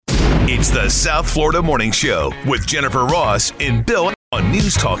It's the South Florida Morning Show with Jennifer Ross and Bill on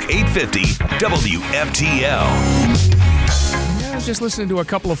News Talk 850 WFTL. I was just listening to a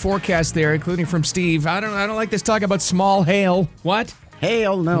couple of forecasts there, including from Steve. I don't like this talk about small hail. What?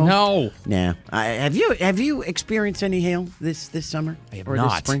 Hail? No. No. Nah. Have you experienced any hail this summer? I have or not.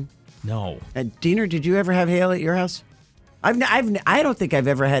 This spring? No. Diener, did you ever have hail at your house? I don't think I've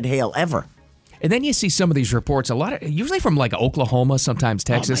ever had hail ever. And then you see some of these reports, usually from like Oklahoma, sometimes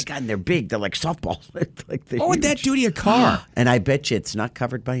Texas. Oh my God, and they're big. They're like softballs. What would that do to your car? And I bet you it's not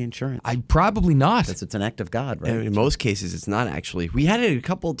covered by insurance. Probably not. Because it's an act of God, right? In most cases, it's not actually. We had it a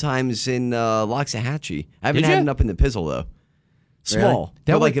couple of times in Loxahatchee. I haven't Did had you? it up in the Pizzle, though. Small.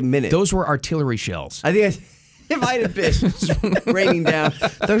 That For was like a minute. Those were artillery shells. I think it might have been raining down.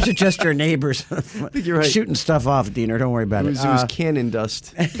 Those are just your neighbors you're right. shooting stuff off, Diener. Don't worry about It was cannon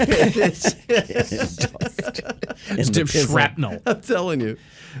dust. It's shrapnel. I'm telling you.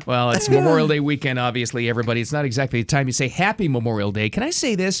 Well, it's Memorial Day weekend, obviously, everybody. It's not exactly the time you say Happy Memorial Day. Can I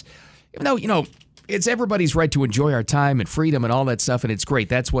say this? Even though, it's everybody's right to enjoy our time and freedom and all that stuff, and it's great.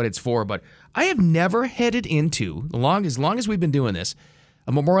 That's what it's for. But I have never headed into, as long as we've been doing this,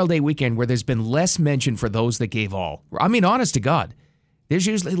 a Memorial Day weekend where there's been less mention for those that gave all. I mean, honest to God, there's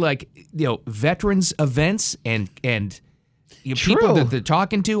usually veterans events and people that they're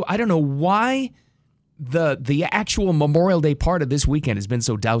talking to. I don't know why the actual Memorial Day part of this weekend has been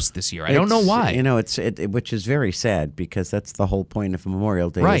so doused this year. I don't know why. Which is very sad because that's the whole point of Memorial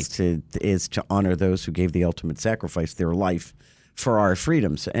Day, right? is to honor those who gave the ultimate sacrifice, their life for our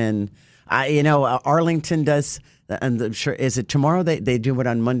freedoms. And Arlington does. And I'm sure, is it tomorrow? They do it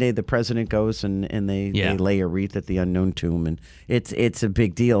on Monday. The president goes and they lay a wreath at the unknown tomb, and it's a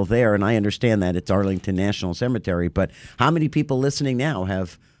big deal there. And I understand that it's Arlington National Cemetery, but how many people listening now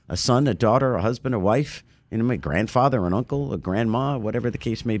have a son, a daughter, a husband, a wife, my grandfather, an uncle, a grandma, whatever the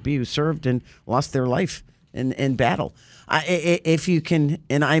case may be, who served and lost their life in battle? If you can,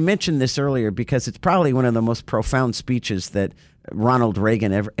 and I mentioned this earlier because it's probably one of the most profound speeches that Ronald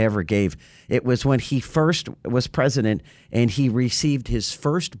Reagan ever gave. It was when he first was president and he received his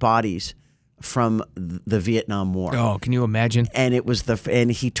first bodies from the Vietnam War. Oh, can you imagine? And it was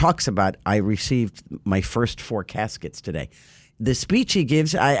and he talks about, I received my first 4 caskets today. The speech he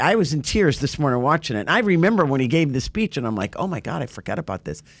gives, I was in tears this morning watching it. And I remember when he gave the speech and I'm like, oh my God, I forgot about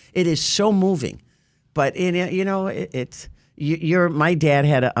this. It is so moving. But my dad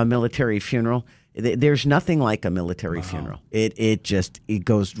had a military funeral. There's nothing like a military funeral. It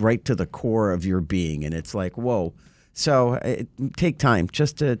goes right to the core of your being, and it's like, whoa. So take time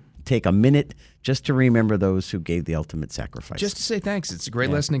just to take a minute just to remember those who gave the ultimate sacrifice. Just to say thanks. It's a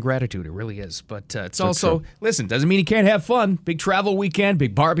great lesson in gratitude. It really is. But it's also, listen, doesn't mean you can't have fun. Big travel weekend,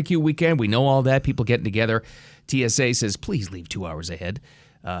 big barbecue weekend. We know all that. People getting together. TSA says, please leave 2 hours ahead.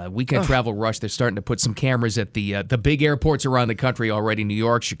 Weekend travel rush. They're starting to put some cameras at the big airports around the country already. New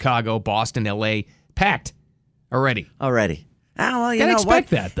York, Chicago, Boston, L.A. Packed already. Oh, well, They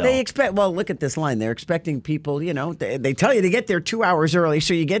expect that, though. They expect, well, look at this line. They're expecting people, they tell you to get there 2 hours early.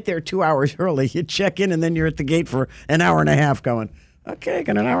 So you get there 2 hours early, you check in, and then you're at the gate for an hour and a half going, okay, I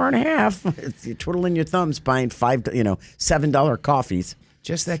got an hour and a half. You're twiddling your thumbs buying $7 coffees.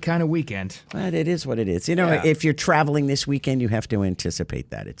 Just that kind of weekend. But it is what it is. If you're traveling this weekend, you have to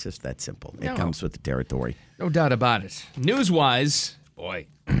anticipate that. It's just that simple. It comes with the territory. No doubt about it. News-wise, boy,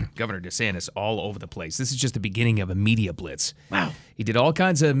 Governor DeSantis all over the place. This is just the beginning of a media blitz. Wow. He did all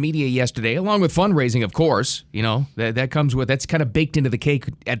kinds of media yesterday, along with fundraising, of course. That's kind of baked into the cake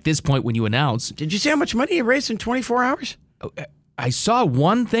at this point when you announce. Did you see how much money he raised in 24 hours? I saw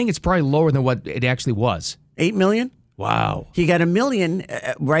one thing. It's probably lower than what it actually was. $8 million? Wow. He got $1 million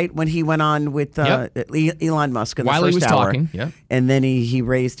right when he went on with Elon Musk in the While first he was hour. Talking, yeah. And then he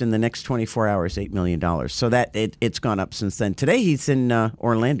raised in the next 24 hours $8 million. So that it's gone up since then. Today he's in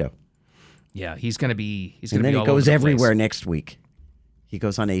Orlando. Yeah, he's going to be all over the place. And then he goes everywhere next week. He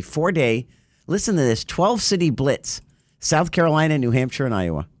goes on a 4-day, listen to this, 12-city blitz. South Carolina, New Hampshire, and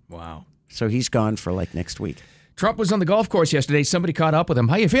Iowa. Wow. So he's gone for next week. Trump was on the golf course yesterday. Somebody caught up with him.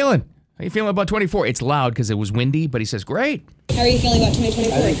 How you feeling? How you feeling about 24? It's loud because it was windy, but he says, great. How are you feeling about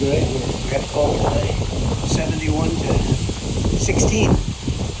 2024? I think great. We had a call today, 71 to 16.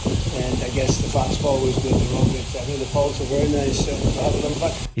 And I guess the fastball was good. The roll good. I think the polls are very nice. So we'll have a little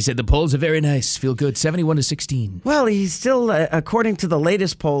fun. He said the polls are very nice. Feel good. 71 to 16. Well, he's still, according to the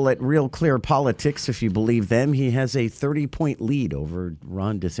latest poll at Real Clear Politics, if you believe them, he has a 30-point lead over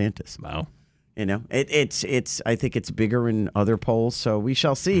Ron DeSantis. Wow. It's. I think it's bigger in other polls, so we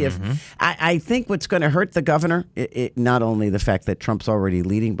shall see. I think what's going to hurt the governor, not only the fact that Trump's already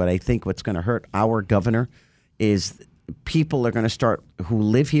leading, but I think what's going to hurt our governor is people are going to start, who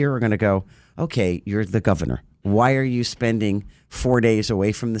live here are going to go, okay, you're the governor. Why are you spending 4 days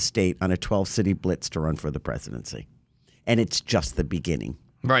away from the state on a 12-city blitz to run for the presidency? And it's just the beginning.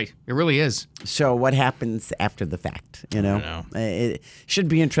 Right. It really is. So what happens after the fact? You know, I don't know. It should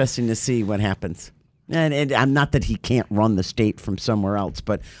be interesting to see what happens. And I'm not that he can't run the state from somewhere else,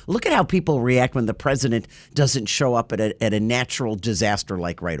 but look at how people react when the president doesn't show up at a natural disaster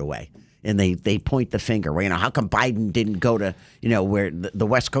like right away. And they point the finger. Well, how come Biden didn't go to, where the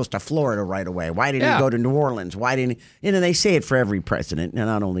west coast of Florida right away? Why didn't he go to New Orleans? Why didn't he? They say it for every president, and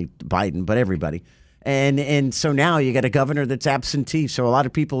not only Biden, but everybody. And so now you got a governor that's absentee. So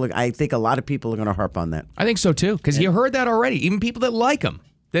I think a lot of people are going to harp on that. I think so, too, because you heard that already. Even people that like him,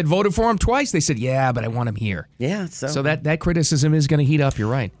 that voted for him twice, they said, yeah, but I want him here. Yeah. So that criticism is going to heat up. You're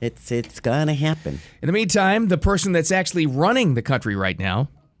right. It's going to happen. In the meantime, the person that's actually running the country right now,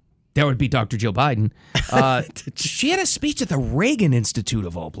 that would be Dr. Jill Biden. She had a speech at the Reagan Institute,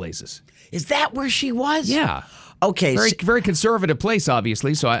 of all places. Is that where she was? Yeah. Okay. Very conservative place,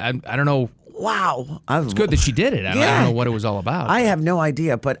 obviously. So I don't know. Wow. It's good that she did it. I don't know what it was all about. I have no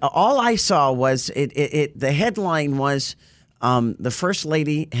idea. But all I saw was the headline was the First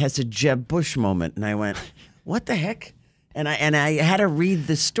Lady has a Jeb Bush moment. And I went, what the heck? And I had to read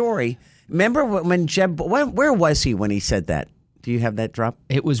the story. Remember when where was he when he said that? Do you have that drop?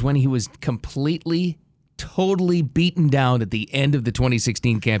 It was when he was totally beaten down at the end of the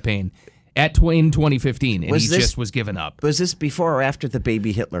 2016 campaign in 2015, and he just was given up. Was this before or after the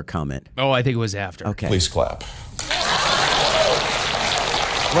baby Hitler comment? Oh, I think it was after. Okay. Please clap.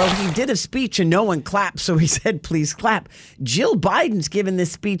 Well, he did a speech and no one clapped, so he said, please clap. Jill Biden's given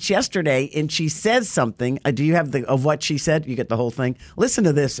this speech yesterday, and she says something. Do you have of what she said? You get the whole thing? Listen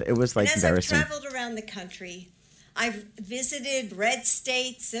to this. It was embarrassing. As I've traveled around the country, I've visited red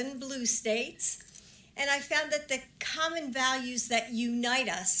states and blue states, and I found that the common values that unite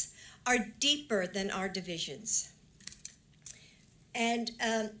us are deeper than our divisions. And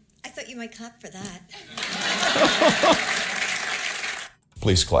I thought you might clap for that.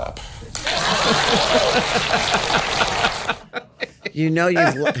 Please clap. You've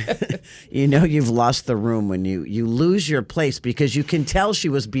lost the room when you lose your place, because you can tell she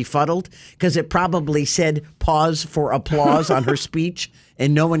was befuddled, because it probably said pause for applause on her speech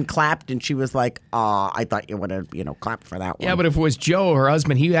and no one clapped, and she was like, I thought you would have clapped for that one. Yeah, but if it was Joe, her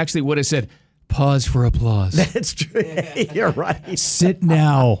husband, he actually would have said, pause for applause. That's true. You're right. Sit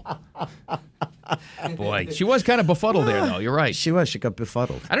now. Boy, she was kind of befuddled there, though. You're right. She was. She got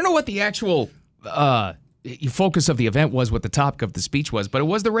befuddled. I don't know what the actual focus of the event was, what the topic of the speech was, but it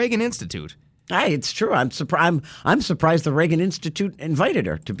was the Reagan Institute. Hey, it's true. I'm surprised the Reagan Institute invited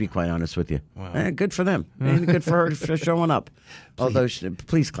her, to be quite honest with you. Wow. Good for them. And good for her for showing up. Although,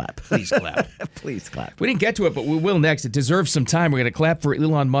 please clap. Please clap. Please clap. We didn't get to it, but we will next. It deserves some time. We're going to clap for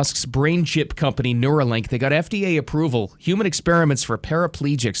Elon Musk's brain chip company, Neuralink. They got FDA approval. Human experiments for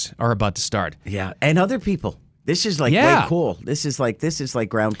paraplegics are about to start. Yeah, and other people. This is way cool. This is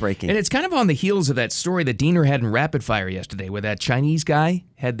groundbreaking. And it's kind of on the heels of that story that Diener had in Rapid Fire yesterday, where that Chinese guy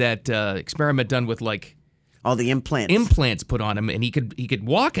had that experiment done with all the implants put on him, and he could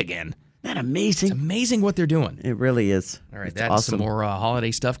walk again. Isn't that amazing? It's amazing what they're doing. It really is. All right, it's that's awesome. some more holiday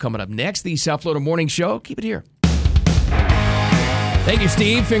stuff coming up next. The South Florida Morning Show. Keep it here. Thank you,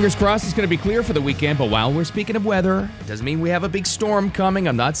 Steve. Fingers crossed it's going to be clear for the weekend. But while we're speaking of weather, it doesn't mean we have a big storm coming.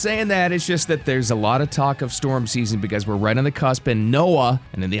 I'm not saying that. It's just that there's a lot of talk of storm season because we're right on the cusp. And NOAA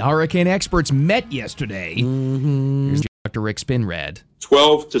and then the hurricane experts met yesterday. Mm-hmm. Here's Dr. Rick Spinrad.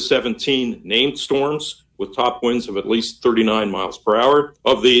 12 to 17 named storms with top winds of at least 39 miles per hour.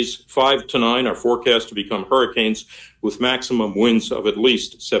 Of these, 5 to 9 are forecast to become hurricanes with maximum winds of at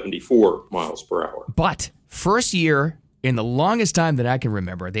least 74 miles per hour. But first year in the longest time that I can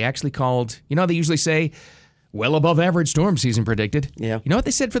remember, they actually called, they usually say, well above average storm season predicted. Yeah. You know what they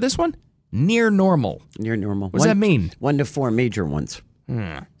said for this one? Near normal. Near normal. What does that mean? 1 to 4 major ones.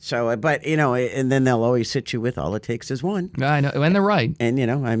 So, but, and then they'll always hit you with all it takes is one. I know, and they're right. And,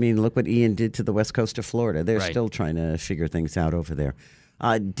 look what Ian did to the west coast of Florida. They're still trying to figure things out over there.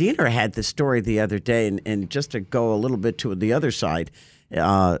 Diener had the story the other day, and just to go a little bit to the other side,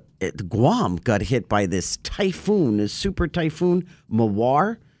 Guam got hit by this super typhoon,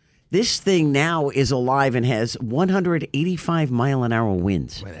 Mawar. This thing now is alive and has 185-mile-an-hour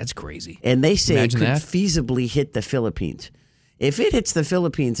winds. Boy, that's crazy. And they say Imagine it could that. feasibly hit the Philippines. If it hits the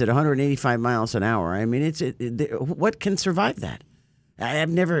Philippines at 185 miles an hour, what can survive that?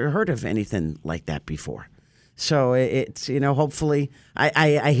 I've never heard of anything like that before. So it's, hopefully,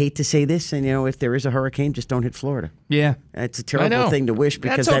 I hate to say this, and, if there is a hurricane, just don't hit Florida. Yeah. It's a terrible thing to wish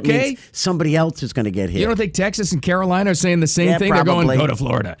because That's that okay. means somebody else is going to get hit. You don't think Texas and Carolina are saying the same thing? Probably. They're going, go to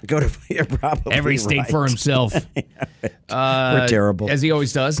Florida. You're probably Every state right. for himself. We're terrible. As he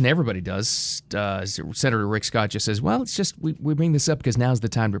always does, and everybody does. Senator Rick Scott just says, well, it's just we bring this up because now's the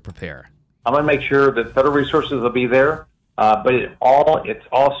time to prepare. I'm going to make sure that federal resources will be there, but it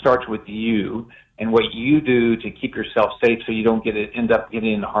all starts with you and what you do to keep yourself safe so you don't end up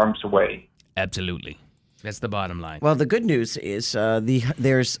getting in harm's way. Absolutely. That's the bottom line. Well, the good news is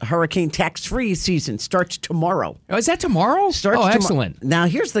there's hurricane tax-free season starts tomorrow. Oh, is that tomorrow? Excellent. Now,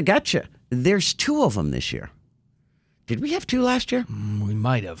 here's the gotcha. There's 2 of them this year. Did we have 2 last year? We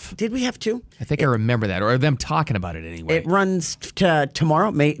might have. Did we have 2? I think I remember that, or them talking about it anyway. It runs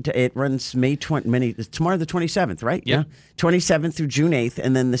tomorrow. It runs May 20. Tomorrow the 27th, right? Yeah. 27th through June 8th,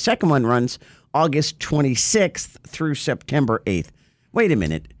 and then the second one runs August 26th through September 8th. Wait a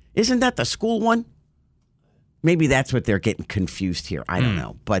minute, isn't that the school one? Maybe that's what they're getting confused here. I don't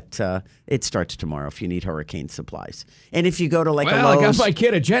know. But it starts tomorrow if you need hurricane supplies. And if you go to a Lowe's. I got my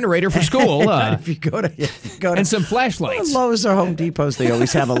kid a generator for school. If you go to and some flashlights. Lowe's or Home Depots, they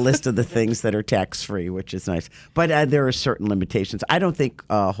always have a list of the things that are tax-free, which is nice. But there are certain limitations. I don't think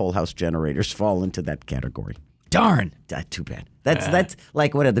whole house generators fall into that category. Darn. Too bad. That's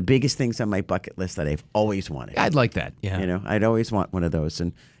like one of the biggest things on my bucket list that I've always wanted. I'd like that. Yeah. I'd always want one of those.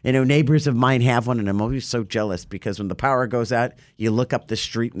 And, neighbors of mine have one, and I'm always so jealous because when the power goes out, you look up the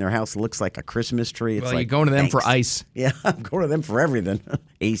street and their house looks like a Christmas tree. It's you're going to them for ice. Yeah, I'm going to them for everything.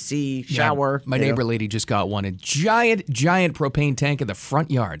 AC, shower. Yeah, my neighbor lady just got one. A giant propane tank in the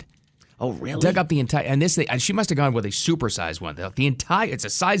front yard. Oh, really? Dug up the entire, and this thing, she must have gone with a supersized one. It's a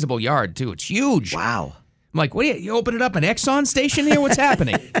sizable yard, too. It's huge. Wow. I'm like, what? You open it up an Exxon station here? What's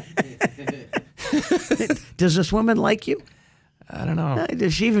happening? Does this woman like you? I don't know.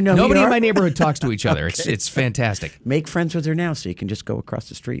 Does she even know Nobody who you in are? my neighborhood talks to each other. It's fantastic. Make friends with her now so you can just go across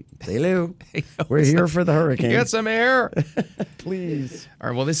the street. Say hello. We're here for the hurricane. Get some air. Please. All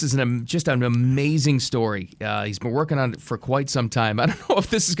right, well, this is just an amazing story. He's been working on it for quite some time. I don't know if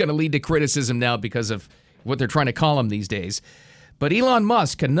this is going to lead to criticism now because of what they're trying to call him these days. But Elon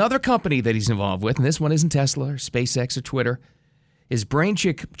Musk, another company that he's involved with, and this one isn't Tesla or SpaceX or Twitter, his brain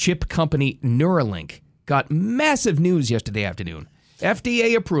chip company Neuralink got massive news yesterday afternoon.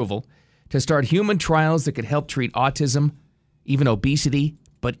 FDA approval to start human trials that could help treat autism, even obesity,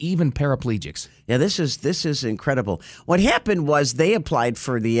 but even paraplegics. Yeah, this is incredible. What happened was they applied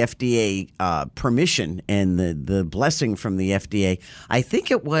for the FDA permission and the blessing from the FDA. I think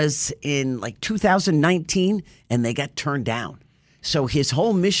it was in like 2019, and they got turned down. So his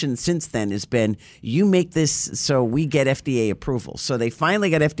whole mission since then has been, you make this so we get FDA approval. So they finally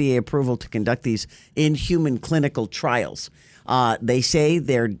got FDA approval to conduct these in-human clinical trials. They say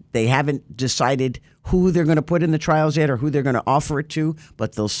they haven't decided who they're going to put in the trials yet or who they're going to offer it to,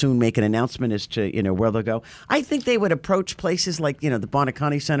 but they'll soon make an announcement as to where they'll go. I think they would approach places like the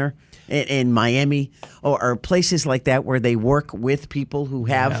Bonacani Center in Miami or places like that where they work with people who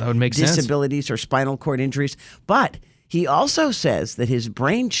have that would make disabilities or spinal cord injuries. But he also says that his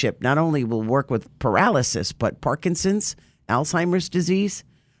brain chip not only will work with paralysis, but Parkinson's, Alzheimer's disease.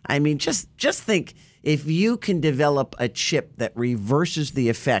 I mean, just think if you can develop a chip that reverses the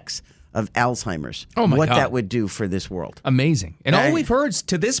effects of Alzheimer's, what that would do for this world. Amazing. And all we've heard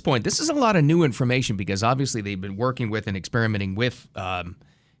to this point, this is a lot of new information because obviously they've been working with and experimenting with,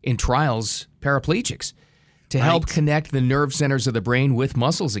 in trials, paraplegics to help connect the nerve centers of the brain with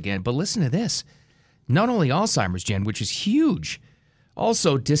muscles again. But listen to this. Not only Alzheimer's, Jen, which is huge,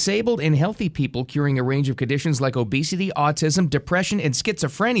 also disabled and healthy people curing a range of conditions like obesity, autism, depression, and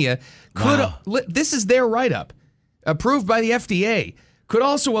schizophrenia this is their write-up, approved by the FDA, could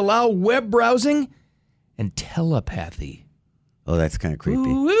also allow web browsing and telepathy. Oh, that's kind of creepy.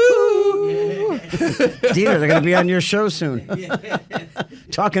 Dina, they're going to be on your show soon.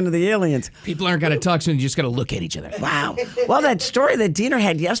 Talking to the aliens. People aren't going to talk soon. You just got to look at each other. Wow. Well, that story that Diener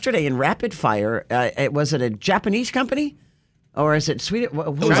had yesterday in Rapid Fire, was it a Japanese company? Or is it Swedish?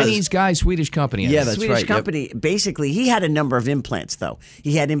 Chinese guy, Swedish company. Yeah, that's Swedish right. company. Yep. Basically, he had a number of implants, though.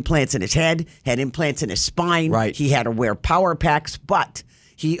 He had implants in his head, had implants in his spine. Right. He had to wear power packs, but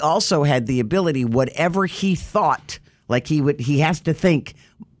he also had the ability, whatever he thought, like he has to think,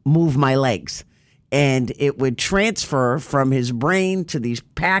 move my legs. And it would transfer from his brain to these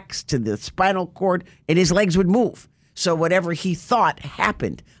packs to the spinal cord, and his legs would move. So whatever he thought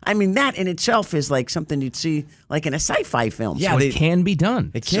happened. I mean, that in itself is like something you'd see like in a sci-fi film. Yeah, So it can be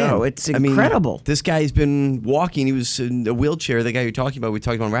done. It can. So it's incredible. This guy's been walking. He was in a wheelchair. The guy you're talking about, we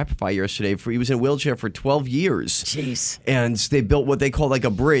talked about on Rapid Fire yesterday. He was in a wheelchair for 12 years. Jeez. And they built what they call like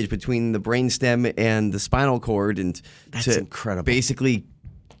a bridge between the brainstem and the spinal cord, and That's to incredible. basically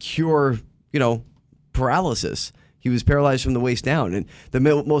cure, paralysis. He was paralyzed from the waist down. And the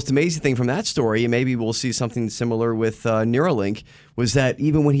most amazing thing from that story, and maybe we'll see something similar with Neuralink, was that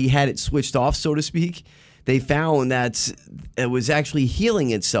even when he had it switched off, so to speak, they found that it was actually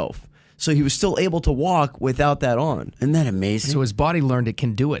healing itself. So he was still able to walk without that on. Isn't that amazing? So his body learned it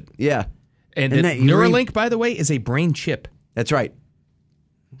can do it. Yeah, And Isn't that you Neuralink, by the way, is a brain chip. that's right.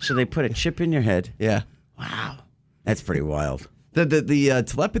 So they put a chip in your head. Yeah. Wow. That's pretty wild. The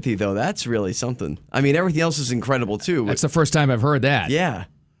telepathy, though, that's really something. I mean, everything else is incredible, too. That's the first time I've heard that. Yeah.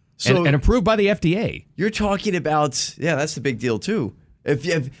 So And approved by the FDA. you're talking about, that's the big deal, too.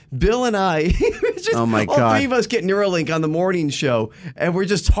 If Bill and I, just, Oh, my all God. three of us get Neuralink on the morning show, and we're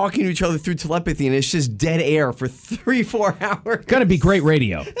just talking to each other through telepathy, and it's just dead air for 3-4 hours. Gonna be great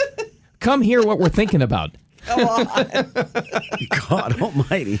radio. Come hear what we're thinking about. God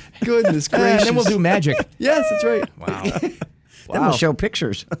almighty. Goodness And gracious. then we'll do magic. Yes, that's right. Wow. Then we'll show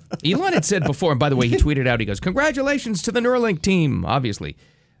pictures. Elon had said before, and by the way, he tweeted out, he goes, "Congratulations to the Neuralink team," obviously.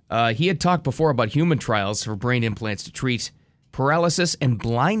 He had talked before about human trials for brain implants to treat paralysis and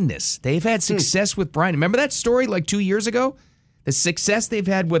blindness. They've had success with Brian. Remember that story like 2 years ago? The success they've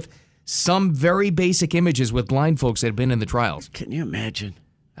had with some very basic images with blind folks that have been in the trials. Can you imagine?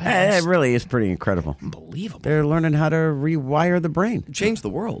 That really is pretty incredible. Unbelievable. They're learning how to rewire the brain. Change the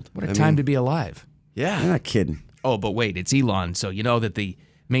world. What a time to be alive. Yeah. You're not kidding. Oh, but wait, it's Elon, so you know that the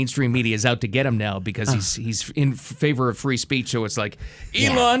mainstream media is out to get him now because he's in favor of free speech. So it's like,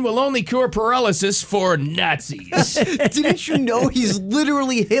 Elon will only cure paralysis for Nazis. Didn't you know he's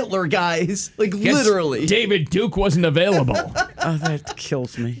literally Hitler, guys? Like, Guess literally. David Duke wasn't available. Oh, that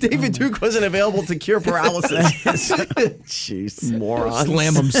kills me. David Duke wasn't available to cure paralysis. Jeez. Moron.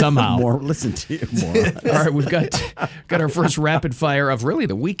 Slam him somehow. Listen to you, moron. All right, we've got our first rapid fire of really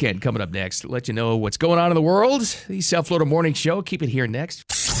the weekend coming up next. Let you know what's going on in the world. The South Florida Morning Show. Keep it here next.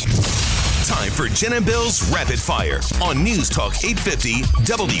 Time for Jen and Bill's Rapid Fire on News Talk 850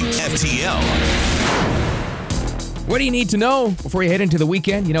 WFTL. What do you need to know before you head into the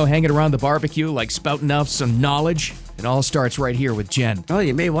weekend? You know, hanging around the barbecue, like spouting out some knowledge. It all starts right here with Jen. Oh,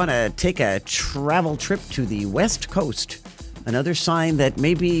 you may want to take a travel trip to the West Coast. Another sign that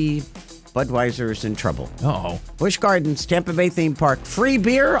maybe Budweiser is in trouble. Uh-oh. Busch Gardens, Tampa Bay theme park. Free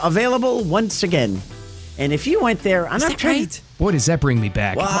beer available once again. And if you went there, I'm not trying to... Boy, does that bring me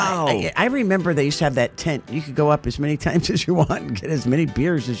back. Wow. I remember they used to have that tent. You could go up as many times as you want and get as many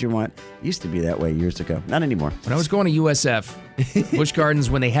beers as you want. It used to be that way years ago. Not anymore. When I was going to USF, Busch Gardens,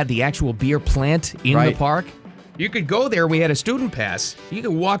 when they had the actual beer plant in the Right. park, you could go there. We had a student pass. You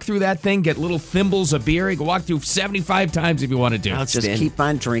could walk through that thing, get little thimbles of beer. You could walk through 75 times if you wanted to. Just keep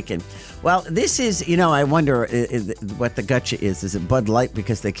on drinking. Well, this is, I wonder what the gotcha is. Is it Bud Light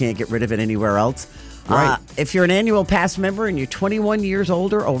because they can't get rid of it anywhere else? Right. If you're an annual pass member and you're 21 years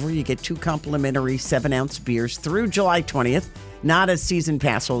old or over, you get 2 complimentary 7-ounce beers through July 20th. Not a season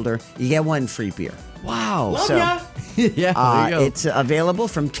pass holder, you get 1 free beer. Wow. So, Yeah, there you go. it's available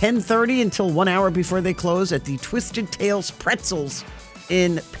from 10:30 until 1 hour before they close at the Twisted Tails Pretzels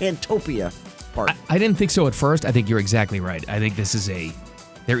in Pantopia Park. I didn't think so at first. I think you're exactly right. I think this is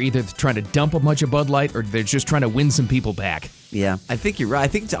they're either trying to dump a bunch of Bud Light or they're just trying to win some people back. Yeah. I think you're right. I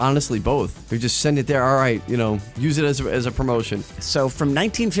think it's honestly both. They just send it there. All right, use it as a promotion. So from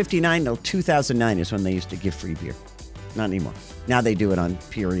 1959 till 2009 is when they used to give free beer. Not anymore. Now they do it on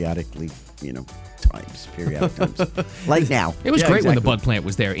periodic times. Like now. It was great when the exactly. Bud plant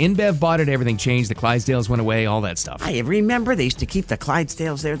was there. InBev bought it, everything changed, the Clydesdales went away, all that stuff. I remember they used to keep the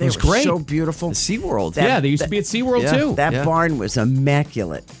Clydesdales there. They was were great. so beautiful. The SeaWorld. That- Yeah, they used to be at SeaWorld Yeah. too. That barn was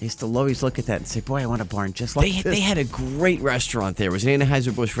immaculate. I used to always look at that and say, boy, I want a barn just like this. They had a great restaurant there. It was an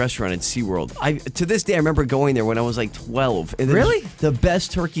Anheuser-Busch restaurant at SeaWorld. To this day, I rember going there when I was like 12. And it was Really? the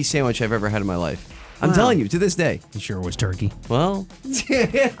best turkey sandwich I've ever had in my life. I'm telling you, to this day. It sure was turkey. Well,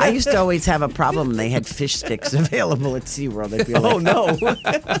 I used to always have a problem when they had fish sticks available at SeaWorld. I'd be like, oh no.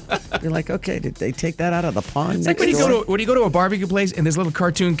 You're like, okay, did they take that out of the pond It's like next door? when you go to a barbecue place and there's little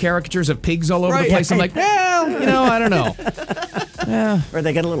cartoon caricatures of pigs all over the Right. place. I'm like, well, I don't know. Or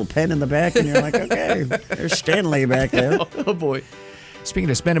they got a little pen in the back, and you're like, okay, there's Stanley back there. Oh boy.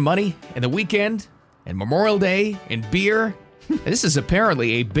 Speaking of spending money and the weekend and Memorial Day and beer, This is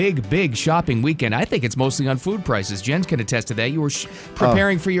apparently a big shopping weekend. I think it's mostly on food prices. Jen can attest to that. You were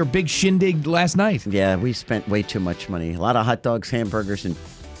preparing for your big shindig last night. Yeah, we spent way too much money. A lot of hot dogs, hamburgers, and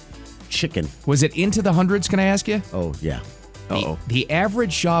chicken. Was it into the hundreds, can I ask you? Oh, yeah. The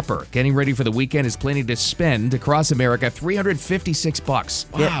average shopper getting ready for the weekend is planning to spend across America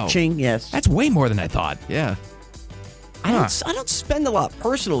 $356. Wow. Yeah, ching, yes. That's way more than I thought. Yeah. I don't spend a lot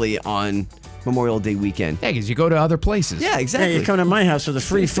personally on Memorial Day weekend. Yeah, because you go to other places. Yeah, Yeah, exactly. you come to my house for the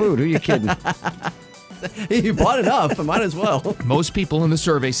free food. Who are you kidding? You bought enough. I might as well. Most people in the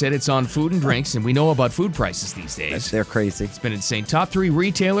survey said it's on food and drinks, and we know about food prices these days. They're crazy. It's been insane. Top 3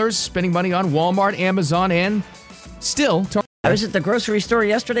 retailers spending money on Walmart, Amazon, and still... I was at the grocery store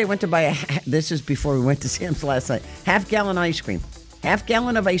yesterday. Went to buy this is before we went to Sam's last night. Half-gallon ice cream.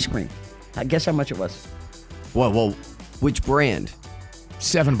 Half-gallon of ice cream. Guess how much it was? Well, which brand?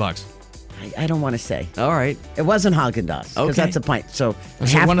 $7. I don't want to say. All right. It wasn't Haagen-Dazs because Okay. that's a pint. So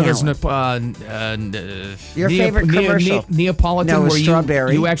Was it half one of those gallon. your favorite commercial? Neapolitan No, it was where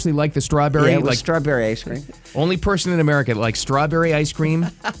strawberry. you actually like the strawberry? Yeah, it was like strawberry ice cream. only person in America that likes strawberry ice cream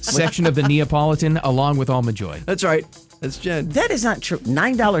section of the Neapolitan along with Almond Joy. That's right. That's Jen. That is not true.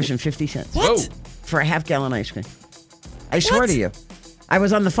 $9.50. What? For a half-gallon ice cream. I swear to you. I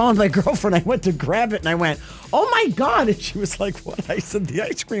was on the phone with my girlfriend. I went to grab it, and I went, "Oh, my God." And she was like, "What?" I said, "The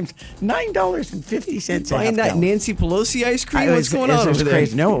ice cream's $9.50 a Buying that half-gallon." Nancy Pelosi ice cream? It What's going on was over there?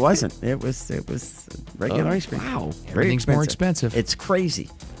 crazy. No, it wasn't. It was regular ice cream. Wow. Very Everything's more expensive. It's crazy.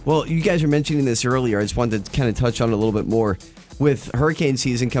 Well, you guys were mentioning this earlier. I just wanted to kind of touch on it a little bit more. With hurricane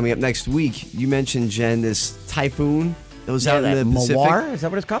season coming up next week, you mentioned, Jen, this typhoon that was out in the Pacific. Mawar? Is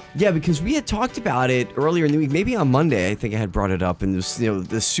that what it's called? Yeah, because we had talked about it earlier in the week, maybe on Monday. I think I had brought it up, and it was,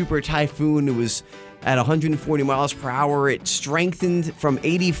 the super typhoon. It was at 140 miles per hour. It strengthened from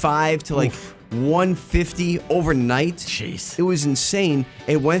 85 to 150 overnight. Jeez. It was insane.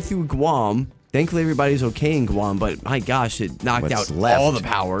 It went through Guam. Thankfully, everybody's okay in Guam, but my gosh, it knocked What's out left? all the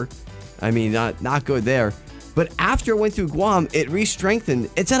power. I mean, not good there. But after it went through Guam, it re-strengthened.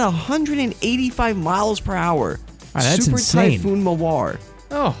 It's at 185 miles per hour. Wow, that's Super insane. Typhoon Mawar.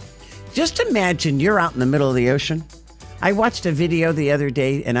 Oh, Just imagine you're out in the middle of the ocean. I watched a video the other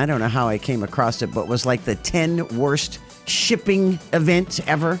day, and I don't know how I came across it, but it was like the 10 worst shipping events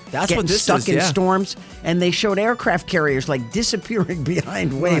ever. That's Getting what this stuck is, in yeah. storms, and they showed aircraft carriers like disappearing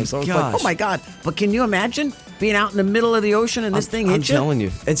behind waves. I was like, gosh. oh my God. But can you imagine being out in the middle of the ocean and this thing I'm hits you? telling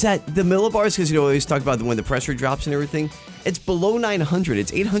you. It's at the millibars, because we always talk about when the pressure drops and everything. It's below 900.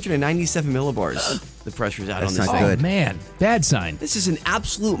 It's 897 millibars. The pressure's out That's on this not thing. good. man. Bad sign. This is an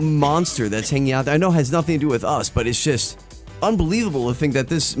absolute monster that's hanging out there. I know it has nothing to do with us, but it's just unbelievable to think that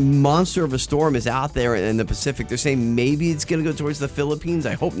this monster of a storm is out there in the Pacific. They're saying maybe it's going to go towards the Philippines.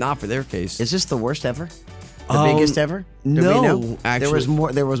 I hope not for their case. Is this the worst ever? The biggest ever? Do we no, know? actually. There was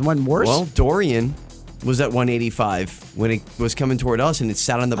more. There was one worse? Well, Dorian was at 185 when it was coming toward us, and it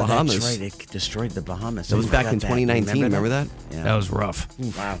sat on the Bahamas. That's right. It destroyed the Bahamas. That was I back forgot in that. 2019. Remember that? Yeah. That was rough.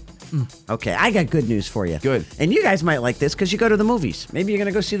 Wow. Okay, I got good news for you. Good. And you guys might like this because you go to the movies. Maybe you're going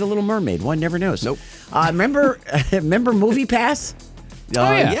to go see The Little Mermaid. One never knows. Nope. Remember Movie Pass?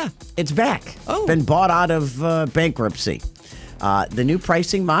 Yeah. It's back. Oh. Been bought out of bankruptcy. The new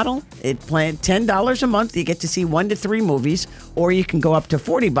pricing model, it planned $10 a month. You get to see 1 to 3 movies, or you can go up to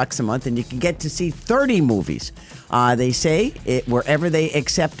 $40 a month and you can get to see 30 movies. They say wherever they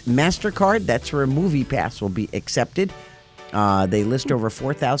accept MasterCard, that's where Movie Pass will be accepted. They list over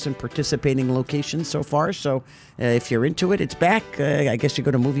 4,000 participating locations so far. So if you're into it, it's back. I guess you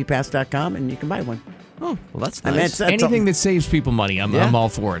go to MoviePass.com and you can buy one. Oh, well, that's I nice. mean, that's Anything that saves people money, I'm all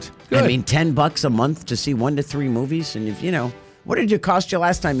for it. I mean, $10 a month to see 1 to 3 movies, and if what did it cost you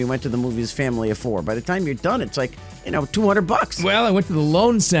last time you went to the movies? Family of 4. By the time you're done, it's like $200. Well, I went to the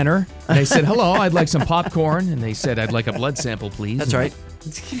loan center, and I said, hello, I'd like some popcorn. And they said, I'd like a blood sample, please. That's right.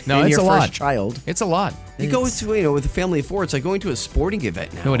 No, And it's your a lot. first child. It's a lot. You go to, with a family of 4, it's like going to a sporting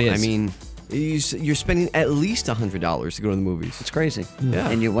event now. No, it is. I mean, you're spending at least $100 to go to the movies. It's crazy. Yeah.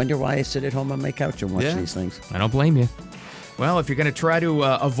 And you wonder why I sit at home on my couch and watch Yeah. these things. I don't blame you. Well, if you're going to try to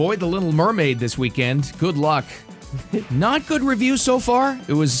avoid The Little Mermaid this weekend, good luck. Not good reviews so far.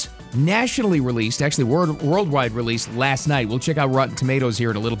 It was nationally released, actually worldwide released last night. We'll check out Rotten Tomatoes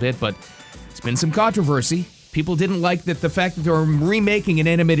here in a little bit, but it's been some controversy. People didn't like the fact that they were remaking an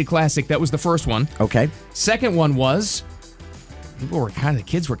animated classic. That was the first one. Okay. Second one was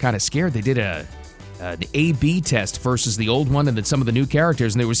kids were kind of scared. They did an A/B test versus the old one and then some of the new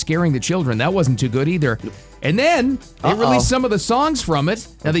characters, and they were scaring the children. That wasn't too good either. And then they released some of the songs from it.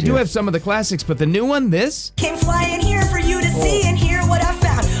 Now, they do have some of the classics, but the new one, this? Came flying here for you to see and hear what I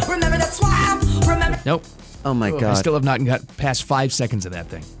found. Remember that swamp? Remember? Nope. Oh, my I God. still have not got past 5 seconds of that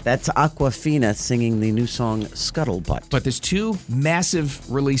thing. That's Aquafina singing the new song Scuttlebutt. But there's 2 massive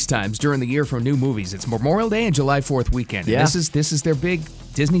release times during the year for new movies. It's Memorial Day and July 4th weekend. Yeah. And this is their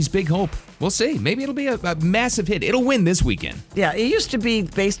Disney's big hope. We'll see. Maybe it'll be a massive hit. It'll win this weekend. Yeah, it used to be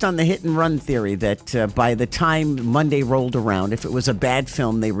based on the hit and run theory that by the time Monday rolled around, if it was a bad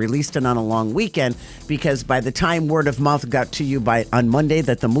film, they released it on a long weekend because by the time word of mouth got to you on Monday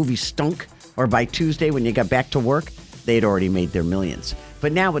that the movie stunk, or by Tuesday when you got back to work, they had already made their millions.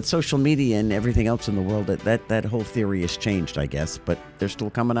 But now with social media and everything else in the world, that whole theory has changed, I guess. But they're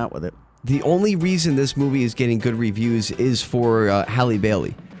still coming out with it. The only reason this movie is getting good reviews is for Halle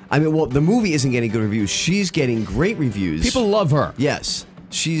Bailey. I mean, well, the movie isn't getting good reviews. She's getting great reviews. People love her. Yes.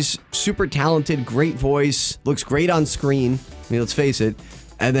 She's super talented, great voice, looks great on screen. I mean, let's face it.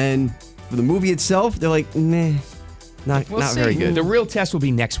 And then for the movie itself, they're like, meh, not very good. The real test will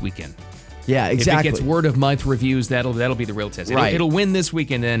be next weekend. Yeah, exactly. If it gets word of mouth reviews, that'll be the real test. Right. It'll win this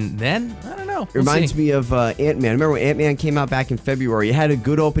weekend, and then I don't know. It reminds me of Ant-Man. Remember when Ant-Man came out back in February? It had a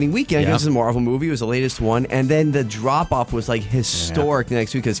good opening weekend. Yeah. This is a Marvel movie. It was the latest one. And then the drop-off was like historic the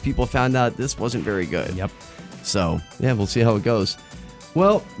next week because people found out this wasn't very good. Yep. So, yeah, we'll see how it goes.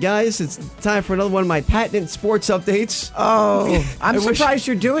 Well, guys, it's time for another one of my patented sports updates. Oh, I'm surprised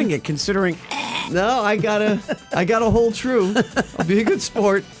you're doing it, considering. No, I gotta hold true. I'll be a good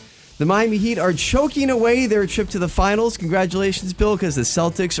sport. The Miami Heat are choking away their trip to the finals. Congratulations, Bill, because the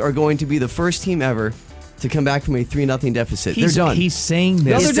Celtics are going to be the first team ever to come back from a 3-0 deficit. They're done. He's saying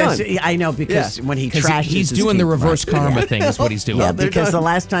this. No, they're done. I know, because when he trashed he's his doing the team, reverse right. karma thing is what he's doing. Yeah, they're because done. the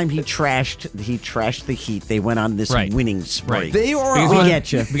last time he trashed the Heat, they went on this Right. winning spree. Right. They are Because We on-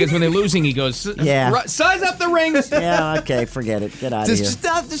 get you. Because when they're losing, he goes, Yeah. size up the rings. Yeah, okay, forget it. Get out of This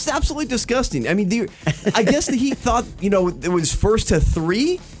here. is absolutely disgusting. I mean, I guess the Heat thought, it was first to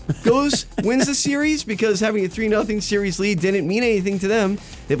 3 wins the series because having a 3-0 series lead didn't mean anything to them.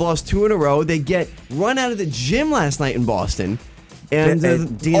 They've lost 2 in a row. They get run out of the gym last night in Boston. And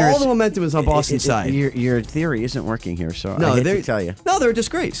all the momentum is on Boston's side. Your theory isn't working here, so No, I hate they're to tell you. No, they're a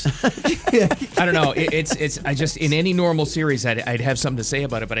disgrace. I don't know. I just, in any normal series, I'd have something to say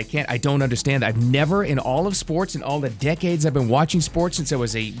about it, but I can't. I don't understand. I've never, in all of sports, in all the decades I've been watching sports since I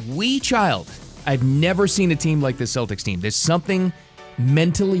was a wee child, I've never seen a team like the Celtics team. There's something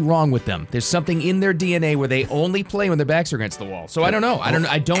mentally wrong with them. There's something in their DNA where they only play when their backs are against the wall. So I don't know. I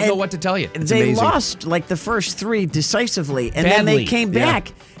don't know what to tell you. They amazing. lost like the first 3 decisively, and then Badly. they came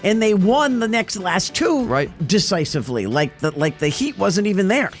back and they won the last 2 Right. decisively. Like the Heat wasn't even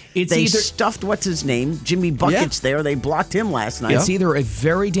there. It's they either- stuffed what's his name, Jimmy Buckets there. They blocked him last night. It's either a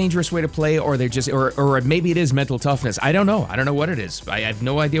very dangerous way to play, or they're just, or maybe it is mental toughness. I don't know. I don't know what it is. I have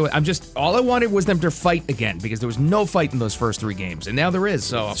no idea. All I wanted was them to fight again because there was no fight in those first 3 games, and now there is.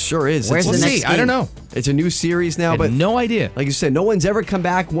 So Sure is. Where's we'll the see. next I don't know. It's a new series now, I but had no idea. like you said, no one's ever come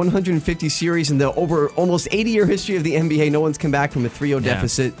back 150 series in the over almost 80-year history of the NBA. No one's come back from a 3-0 Yeah.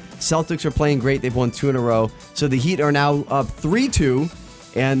 deficit. Celtics are playing great. They've won 2 in a row. So the Heat are now up 3-2,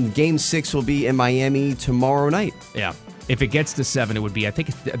 and Game 6 will be in Miami tomorrow night. Yeah. If it gets to 7, it would be. I think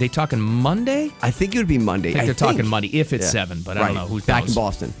are they talking Monday? I think it would be Monday. I think they're talking Monday if it's 7, but I don't know. Who's back in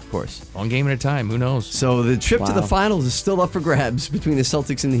Boston, of course. One game at a time. Who knows? So the trip to the Wow. finals is still up for grabs between the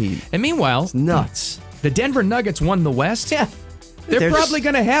Celtics and the Heat. And meanwhile, Nuts. the Denver Nuggets won the West. Yeah. They're probably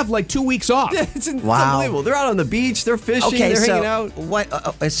going to have like 2 weeks off. It's Wow. unbelievable. They're out on the beach. They're fishing. Okay, they're so hanging out. what?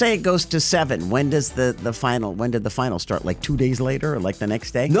 Say it goes to 7. When does the final? When did the final start? Like 2 days later, or like the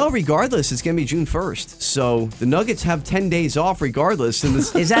next day? No, regardless, it's going to be June 1st. So the Nuggets have 10 days off regardless. And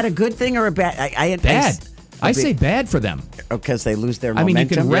this, Is that a good thing or a bad? Bad. I say bad for them. because they lose their I mean,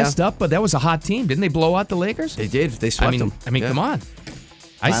 momentum. you can rest up, but that was a hot team. Didn't they blow out the Lakers? they did. They swept them. I mean, Yeah. come on.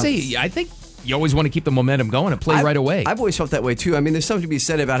 I think you always want to keep the momentum going and play right away. I've always felt that way too. I mean, there's something to be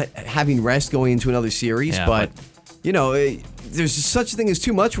said about having rest going into another series, Yeah, but there's such a thing as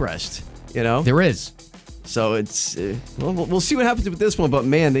too much rest. There is. So it's we'll see what happens with this one. But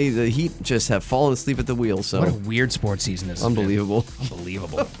man, the Heat just have fallen asleep at the wheel. So What a weird sports season this has been. unbelievable.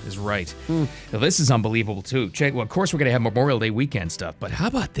 Unbelievable is right. Now, this is unbelievable too. Check. Well, of course we're going to have Memorial Day weekend stuff, but how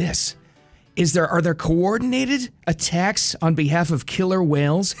about this? Are there coordinated attacks on behalf of killer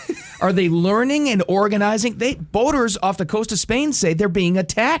whales? Are they learning and organizing? Boaters off the coast of Spain say they're being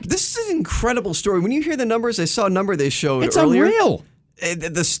attacked. This is an incredible story. When you hear the numbers, I saw a number they showed It's earlier. unreal.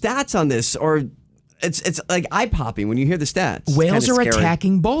 The stats on this are it's like eye popping when you hear the stats. Whales kinda are scary.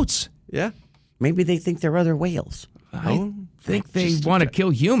 attacking boats. Yeah. Maybe they think they're other whales. I think they want to kill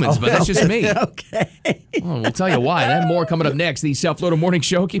humans, but that's just me. Okay. Well, we'll tell you why. That and more coming up next. The South Florida Morning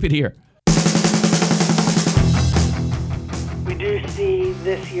Show. Keep it here. We do see the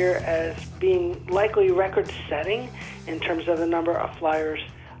this year as being likely record-setting in terms of the number of flyers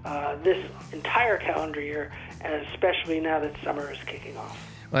this entire calendar year, especially now that summer is kicking off.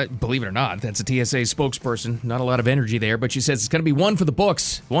 Well, believe it or not, that's a TSA spokesperson. Not a lot of energy there, but she says it's going to be one for the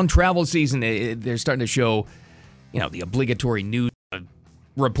books. One travel season. They're starting to show, the obligatory news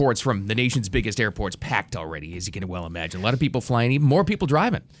reports from the nation's biggest airports packed already, as you can well imagine. A lot of people flying, even more people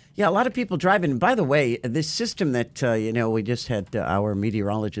driving. Yeah, a lot of people driving. And by the way, this system that, we just had our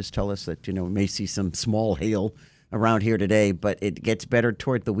meteorologist tell us that, we may see some small hail around here today, but it gets better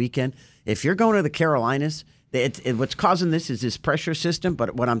toward the weekend. If you're going to the Carolinas, what's causing this is this pressure system,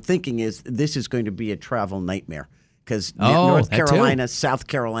 but what I'm thinking is this is going to be a travel nightmare because North Carolina, South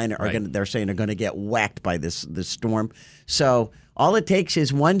Carolina they're saying are going to get whacked by this storm. So all it takes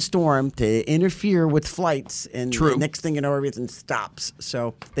is one storm to interfere with flights, and the next thing you know, everything stops.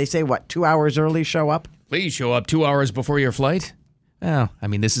 So they say, 2 hours early show up? Please show up 2 hours before your flight. Well,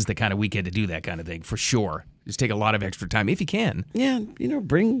 this is the kind of weekend to do that kind of thing, for sure. Just take a lot of extra time if you can. Yeah,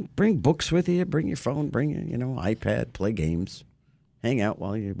 bring books with you, bring your phone, bring iPad, play games, hang out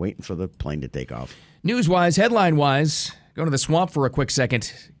while you're waiting for the plane to take off. News-wise, headline-wise, going to the swamp for a quick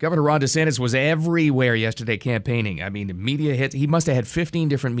second. Governor Ron DeSantis was everywhere yesterday campaigning. The media hits. He must have had 15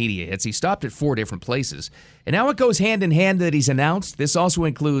 different media hits. He stopped at 4 different places. And now it goes hand in hand that he's announced this also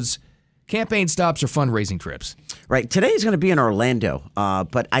includes campaign stops or fundraising trips. Right. Today is going to be in Orlando.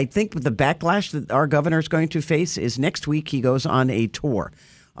 But I think the backlash that our governor is going to face is next week he goes on a tour.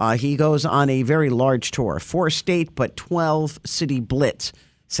 He goes on a very large tour, 4-state but 12-city blitz.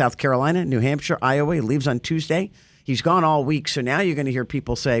 South Carolina, New Hampshire, Iowa. He leaves on Tuesday. He's gone all week. So now you're going to hear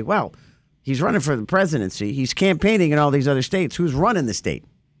people say, well, he's running for the presidency. He's campaigning in all these other states. Who's running the state?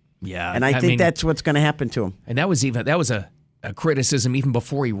 Yeah. And I think that's what's going to happen to him. And that was a criticism even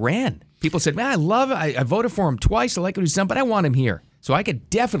before he ran. People said, man, I love it. I voted for him twice. I like what he's done, but I want him here. So I could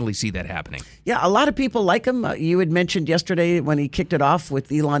definitely see that happening. Yeah, a lot of people like him. You had mentioned yesterday when he kicked it off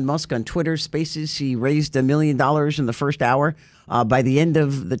with Elon Musk on Twitter Spaces, he raised $1 million in the first hour. By the end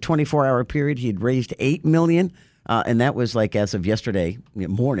of the 24-hour period, he had raised $8 million. And that was as of yesterday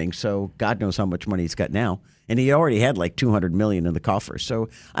morning. So God knows how much money he's got now. And he already had $200 million in the coffer. So,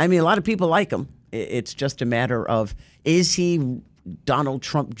 a lot of people like him. It's just a matter of, is he Donald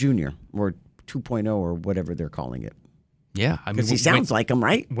Trump Jr. or 2.0 or whatever they're calling it? Yeah. Because he sounds like him,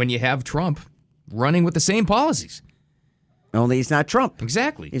 right? When you have Trump running with the same policies. Only he's not Trump.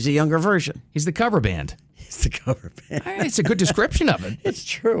 Exactly. He's a younger version. He's the cover band. He's the cover band. It's a good description of it. It's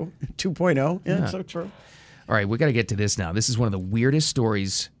true. 2.0. Yeah, it's so true. All right, we got to get to this now. This is one of the weirdest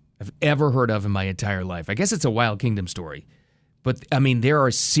stories I've ever heard of in my entire life. I guess it's a Wild Kingdom story. But, there are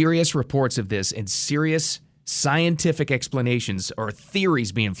serious reports of this and serious scientific explanations or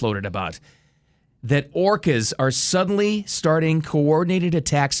theories being floated about that orcas are suddenly starting coordinated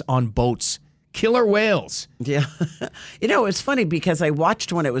attacks on boats. Killer whales. Yeah. It's funny because I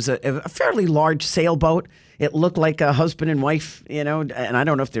watched when it was a fairly large sailboat. It looked like a husband and wife, and I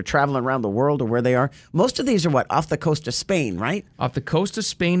don't know if they're traveling around the world or where they are. Most of these are off the coast of Spain, right? Off the coast of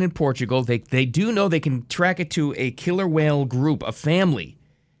Spain and Portugal. They do know they can track it to a killer whale group, a family,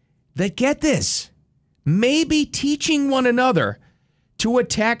 that, get this, may be teaching one another to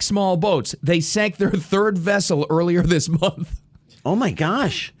attack small boats. They sank their 3rd vessel earlier this month. Oh, my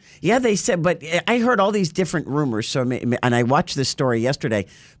gosh. Yeah, they said, but I heard all these different rumors. And I watched this story yesterday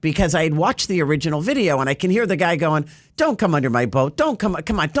because I had watched the original video, and I can hear the guy going, "Don't come under my boat. Come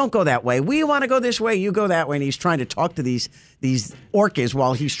on, don't go that way. We want to go this way. You go that way." And he's trying to talk to these orcas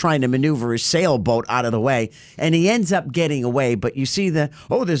while he's trying to maneuver his sailboat out of the way, and he ends up getting away. But you see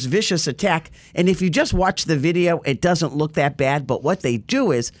this vicious attack, and if you just watch the video, it doesn't look that bad. But what they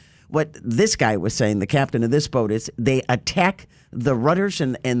do is, what this guy was saying, the captain of this boat, is they attack the rudders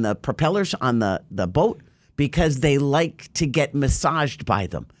and the propellers on the boat because they like to get massaged by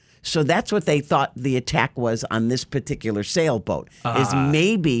them. So that's what they thought the attack was on this particular sailboat, is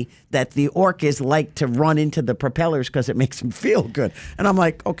maybe that the orcas like to run into the propellers because it makes them feel good. And I'm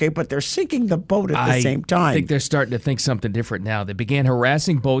like, okay, but they're sinking the boat at the same time. I think they're starting to think something different now. They began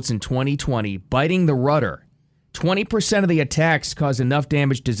harassing boats in 2020, biting the rudder. 20% of the attacks caused enough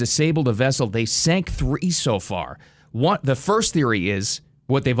damage to disable the vessel. They sank 3 so far. The first theory is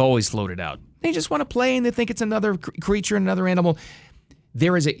what they've always floated out. They just want to play and they think it's another creature, another animal.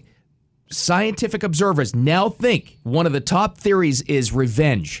 Scientific observers now think one of the top theories is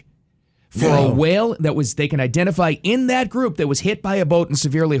revenge. For a whale they can identify in that group that was hit by a boat and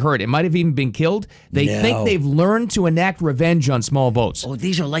severely hurt. It might have even been killed. They think they've learned to enact revenge on small boats. Oh,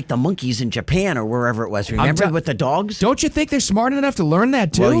 these are like the monkeys in Japan or wherever it was. Remember with the dogs? Don't you think they're smart enough to learn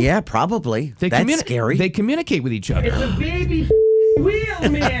that too? Well, yeah, probably. That's scary. They communicate with each other. It's a baby wheel.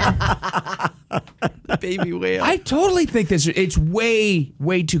 The baby whale. I totally think it's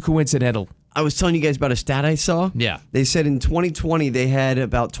way too coincidental. I was telling you guys about a stat I saw. Yeah. They said in 2020 they had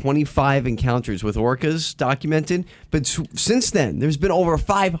about 25 encounters with orcas documented, but since then there's been over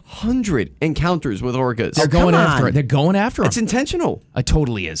 500 encounters with orcas. They're going after it. They're going after it. It's intentional. It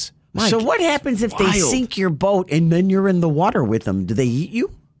totally is. Mike, so what happens if they wild. sink your boat and then you're in the water with them? Do they eat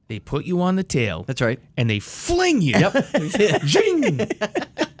you? They put you on the tail. That's right. And they fling you. Yep. Zing!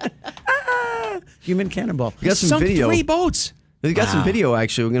 Human cannonball. We got some Sunk video. 3 boats. We got some video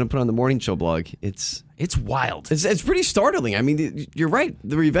actually. We're going to put on the morning show blog. It's wild. It's pretty startling. I mean, you're right.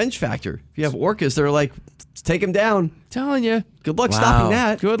 The revenge factor. If you have orcas, they're like, let's take them down. Telling you. Good luck stopping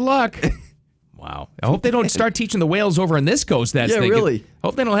that. Good luck. Wow. I hope they don't start teaching the whales over on this coast that. Yeah, really. I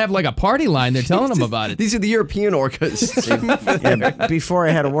hope they don't have like a party line. They're telling them about it. These are the European orcas. Yeah, before I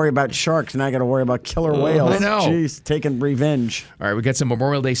had to worry about sharks, now I got to worry about killer whales. I know. Jeez, taking revenge. All right, we got some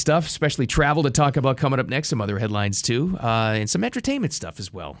Memorial Day stuff, especially travel to talk about coming up next. Some other headlines too, and some entertainment stuff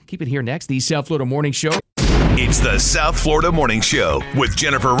as well. Keep it here next. The South Florida Morning Show. It's the South Florida Morning Show with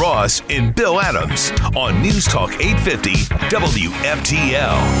Jennifer Ross and Bill Adams on News Talk 850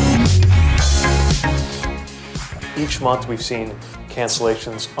 WFTL. Each month we've seen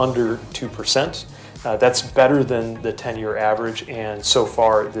cancellations under 2%. That's better than the 10-year average, and so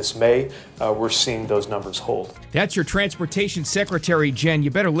far this May, we're seeing those numbers hold. That's your transportation secretary, Jen.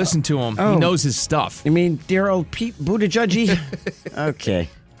 You better listen to him. He knows his stuff. You mean dear old Pete Buttigieg? Okay.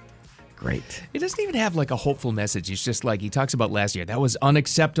 Great. He doesn't even have like a hopeful message. It's just like he talks about last year. That was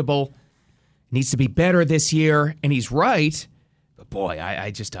unacceptable. Needs to be better this year, and he's right. But boy,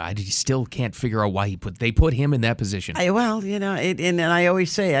 I still can't figure out why they put him in that position. Well, you know, and I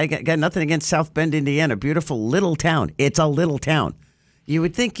always say I got nothing against South Bend, Indiana, beautiful little town. It's a little town. You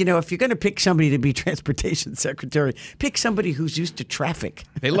would think, you know, if you're going to pick somebody to be transportation secretary, pick somebody who's used to traffic.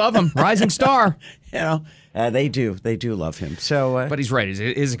 They love him, rising star. You know, they do love him. So, but he's right. It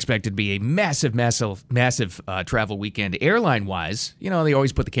is expected to be a massive travel weekend. Airline-wise, you know, they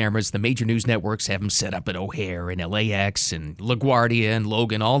always put the cameras. The major news networks have them set up at O'Hare and LAX and LaGuardia and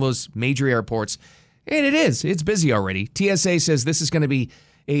Logan, all those major airports. And it's busy already. TSA says this is going to be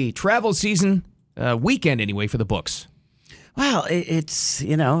a travel season weekend anyway for the books. Well, it's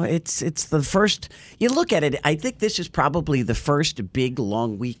the first. You look at it. I think this is probably the first big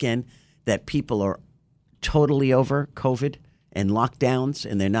long weekend that people are totally over COVID and lockdowns,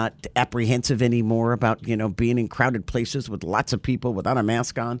 and they're not apprehensive anymore about, you know, being in crowded places with lots of people without a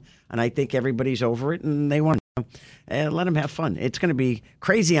mask on. And I think everybody's over it, and they want to let them have fun. It's going to be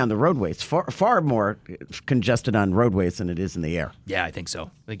crazy on the roadways, far more congested on roadways than it is in the air. Yeah, I think so.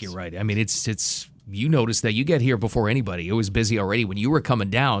 I think you're right. I mean, it's. You noticed that you get here before anybody. It was busy already when you were coming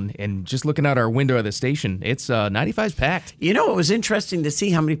down, and just looking out our window of the station, it's 95's packed. You know, it was interesting to see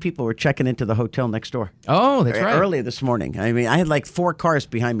how many people were checking into the hotel next door. Oh, that's right. Early this morning. I mean, I had like 4 cars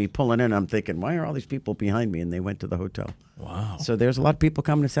behind me pulling in. I'm thinking, why are all these people behind me? And they went to the hotel. Wow. So there's a lot of people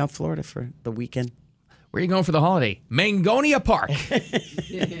coming to South Florida for the weekend. Where are you going for the holiday? Mangonia Park.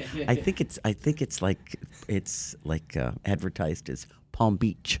 I think it's like advertised as Palm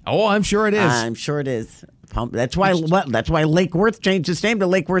Beach. Oh, I'm sure it is. I'm sure it is. That's why Lake Worth changed its name to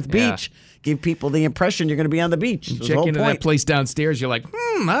Lake Worth Beach. Give people the impression you're going to be on the beach. You check into that place downstairs, you're like,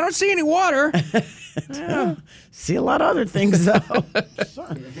 I don't see any water. See a lot of other things, though.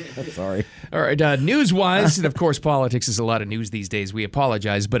 Sorry. All right, news-wise, and of course, politics is a lot of news these days. We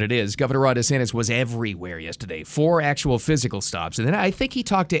apologize, but it is. Governor Ron DeSantis was everywhere yesterday. 4 actual physical stops. And then I think he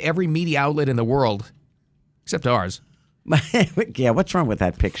talked to every media outlet in the world, except ours. Yeah, what's wrong with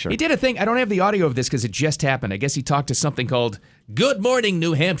that picture? He did a thing. I don't have the audio of this because it just happened. I guess he talked to something called Good Morning,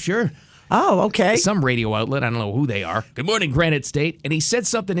 New Hampshire. Oh, okay. Some radio outlet. I don't know who they are. Good morning, Granite State. And he said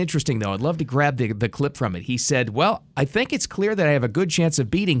something interesting, though. I'd love to grab the clip from it. He said, well, I think it's clear that I have a good chance of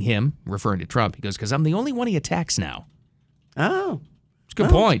beating him, referring to Trump. He goes, because I'm the only one he attacks now. Oh. It's a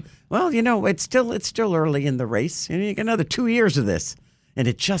good point. Well, you know, it's still early in the race. You get another 2 years of this. And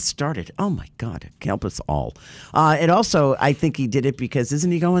it just started. Oh, my God. Help us all. It also, I think he did it because,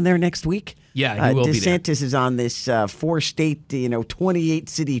 isn't he going there next week? Yeah, he will be there. DeSantis is on this 4-state,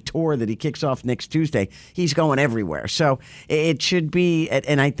 28-city tour that he kicks off next Tuesday. He's going everywhere. So it should be,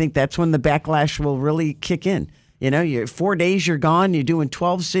 and I think that's when the backlash will really kick in. You know, 4 days you're gone. You're doing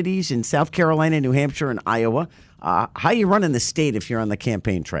 12 cities in South Carolina, New Hampshire, and Iowa. How you running the state if you're on the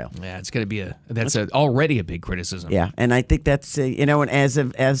campaign trail? Yeah, it's going to be already a big criticism. Yeah, and I think that's and as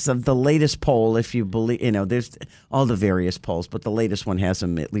of the latest poll, if you believe, there's all the various polls, but the latest one has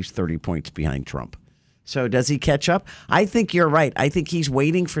him at least 30 points behind Trump. So does he catch up? I think you're right. I think he's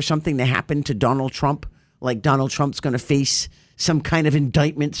waiting for something to happen to Donald Trump, like Donald Trump's going to face some kind of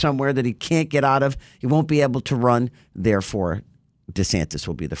indictment somewhere that he can't get out of. He won't be able to run. Therefore, DeSantis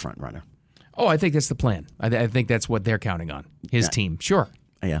will be the front runner. Oh, I think that's the plan. I think that's what they're counting on. His team. Sure.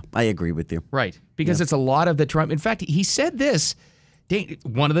 Yeah, I agree with you. Right. Because it's a lot of the Trump. In fact, he said this.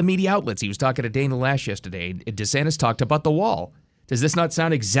 One of the media outlets, he was talking to Dana Lash yesterday. DeSantis talked about the wall. Does this not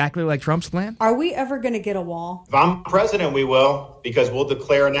sound exactly like Trump's plan? Are we ever going to get a wall? If I'm president, we will, because we'll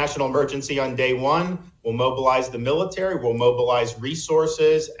declare a national emergency on day one. We'll mobilize the military. We'll mobilize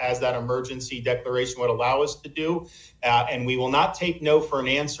resources as that emergency declaration would allow us to do. And we will not take no for an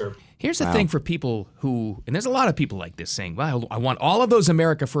answer. Here's the thing for people who, and there's a lot of people like this saying, well, I want all of those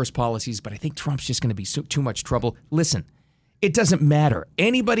America First policies, but I think Trump's just going to be too much trouble. Listen, it doesn't matter.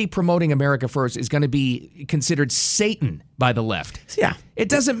 Anybody promoting America First is going to be considered Satan by the left. Yeah. It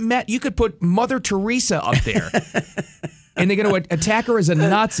doesn't matter. You could put Mother Teresa up there, and they're going to attack her as a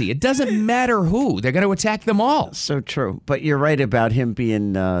Nazi. It doesn't matter who. They're going to attack them all. So true. But you're right about him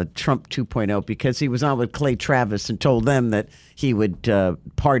being Trump 2.0 because he was on with Clay Travis and told them that he would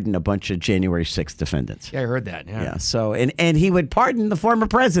pardon a bunch of January 6th defendants. Yeah, I heard that. Yeah. So, and he would pardon the former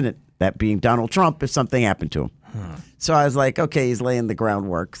president, that being Donald Trump, if something happened to him. So I was like, okay, he's laying the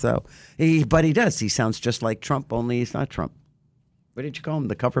groundwork. But he does. He sounds just like Trump, only he's not Trump. What did you call him?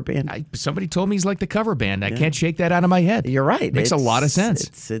 The cover band? Somebody told me he's like the cover band. I can't shake that out of my head. You're right. Makes a lot of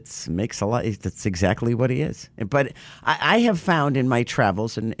sense. It makes a lot. That's exactly what he is. But I have found in my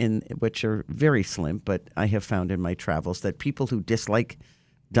travels, in which are very slim, but I have found in my travels that people who dislike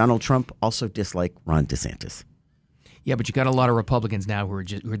Donald Trump also dislike Ron DeSantis. Yeah, but you got a lot of Republicans now who are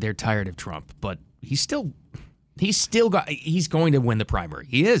they're tired of Trump, but he's going to win the primary.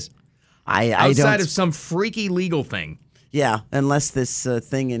 He is. Outside of some freaky legal thing. Yeah, unless this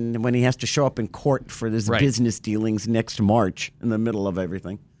thing, and when he has to show up in court for his business dealings next March in the middle of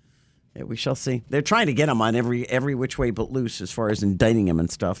everything. Yeah, we shall see. They're trying to get him on every which way but loose as far as indicting him and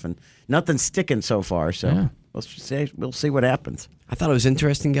stuff, and nothing's sticking so far. So we'll see what happens. I thought it was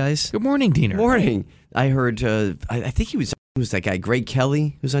interesting, guys. Good morning, Diener. Morning. I heard. I think he was. Who's that guy? Greg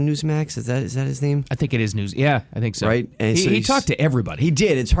Kelly, who's on Newsmax. Is that his name? I think it is News. Yeah, I think so. Right. And he talked to everybody. He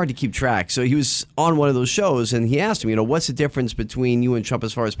did. It's hard to keep track. So he was on one of those shows, and he asked him, what's the difference between you and Trump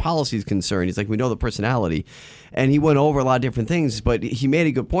as far as policy is concerned? He's like, we know the personality, and he went over a lot of different things. But he made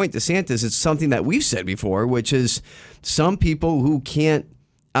a good point. DeSantis, it's something that we've said before, which is some people who can't.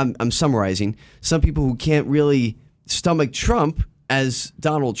 I'm summarizing. Some people who can't really stomach Trump as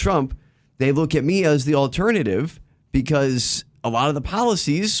Donald Trump, they look at me as the alternative because a lot of the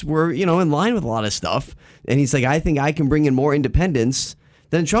policies were, in line with a lot of stuff. And he's like, I think I can bring in more independence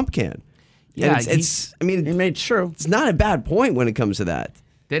than Trump can. Yeah, he made true. It's not a bad point when it comes to that.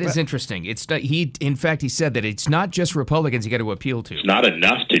 That is interesting. It's not, in fact, he said that it's not just Republicans you got to appeal to. It's not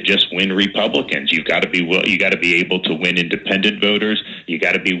enough to just win Republicans. You've got to be able to win independent voters. You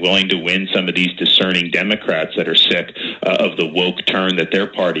got to be willing to win some of these discerning Democrats that are sick of the woke turn that their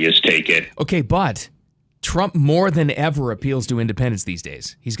party has taken. Okay, but Trump more than ever appeals to independents these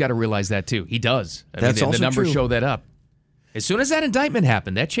days. He's got to realize that too. He does. That's also the numbers true. show that up. As soon as that indictment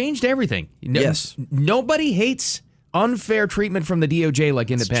happened, that changed everything. Yes. Nobody hates unfair treatment from the DOJ like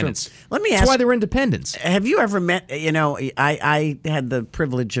independents. Let me That's ask, why they're independents. Have you ever met, I had the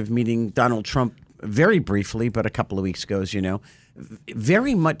privilege of meeting Donald Trump very briefly, but a couple of weeks ago,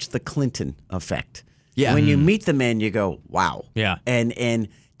 very much the Clinton effect. Yeah. When you meet the man, you go, wow. Yeah. And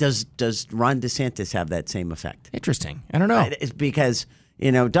does Ron DeSantis have that same effect? Interesting. I don't know. It's because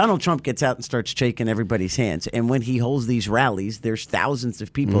Donald Trump gets out and starts shaking everybody's hands. And when he holds these rallies, there's thousands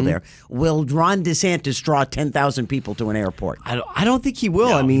of people there. Will Ron DeSantis draw 10,000 people to an airport? I don't think he will.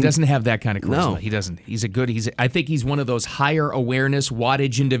 No, I mean, he doesn't have that kind of charisma. No. He doesn't. I think he's one of those higher awareness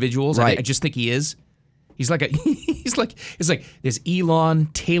wattage individuals. Right. I just think he is. He's like it's like there's Elon,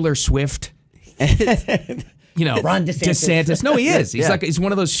 Taylor Swift. Ron DeSantis. No, he is. He's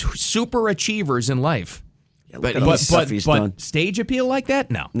one of those super achievers in life. But stage appeal like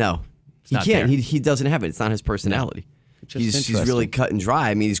that? No. He not can't. there. He doesn't have it. It's not his personality. He's really cut and dry.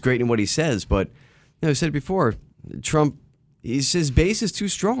 I mean, he's great in what he says, but I said it before, Trump, his base is too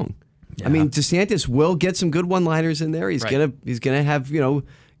strong. Yeah. I mean, DeSantis will get some good one-liners in there. He's gonna have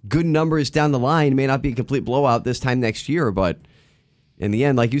good numbers down the line. It may not be a complete blowout this time next year, but in the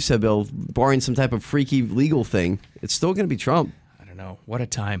end, like you said, Bill, barring some type of freaky legal thing, it's still going to be Trump. I don't know. What a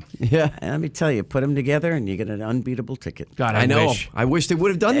time. Yeah. And let me tell you, put them together and you get an unbeatable ticket. God, I know. wish. I wish they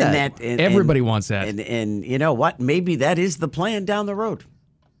would have done that. Everybody wants that. And you know what? Maybe that is the plan down the road.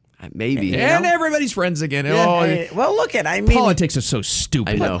 Maybe. And everybody's friends again. Well, look at, I mean, politics are so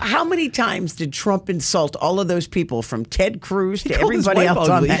stupid. I know. How many times did Trump insult all of those people, from Ted Cruz to called his everybody wife else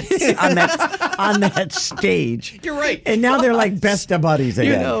on ugly. that stage? You're right. And now they're like best of buddies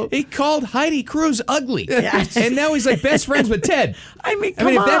again. He called Heidi Cruz ugly. And now he's like best friends with Ted. I mean, if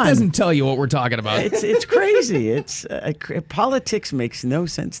that doesn't tell you what we're talking about. It's crazy. It's politics makes no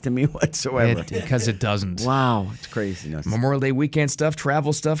sense to me whatsoever. Because it doesn't. Wow, it's craziness. Memorial Day weekend stuff,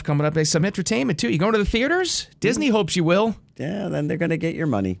 travel stuff coming up. Some entertainment, too. You going to the theaters? Disney hopes you will. Yeah, then they're going to get your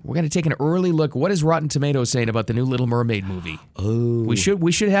money. We're going to take an early look. What is Rotten Tomatoes saying about the new Little Mermaid movie? Oh. We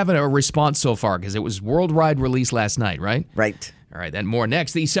should have a response so far, because it was worldwide release last night, right? Right. All right, then more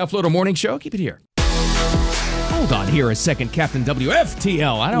next. The Self-Loader Morning Show. Keep it here. Hold on here a second, Captain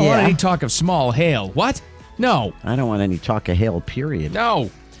WFTL. I don't want any talk of small hail. What? No. I don't want any talk of hail, period.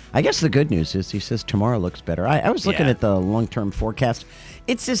 No. I guess the good news is he says tomorrow looks better. I was looking at the long-term forecast.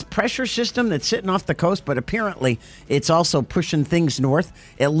 It's this pressure system that's sitting off the coast, but apparently it's also pushing things north.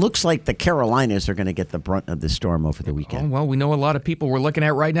 It looks like the Carolinas are going to get the brunt of the storm over the weekend. Oh, well, we know a lot of people we're looking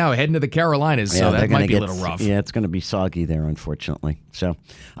at right now heading to the Carolinas, so that might be a little rough. Yeah, it's going to be soggy there, unfortunately. So,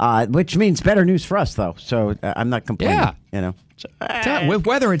 which means better news for us, though. So I'm not complaining. Yeah. You know. So, with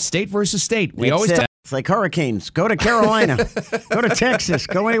weather, it's state versus state. We always tell. It's like hurricanes. Go to Carolina. Go to Texas.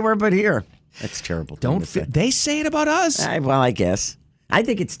 Go anywhere but here. That's terrible. They say it about us. Well, I guess. I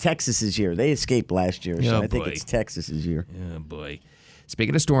think it's Texas's year. They escaped last year, so I think it's Texas's year. Oh, boy.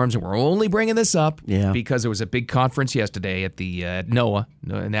 Speaking of storms, and we're only bringing this up because there was a big conference yesterday at the NOAA,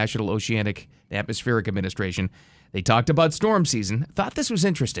 National Oceanic and Administration. They talked about storm season. I thought this was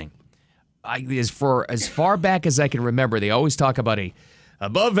interesting. As far back as I can remember, they always talk about a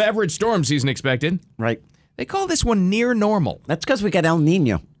above average storm season expected. Right. They call this one near normal. That's because we got El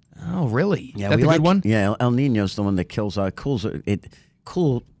Nino. Oh, really? Yeah, That's the good one? Yeah, El Nino's the one that cools it.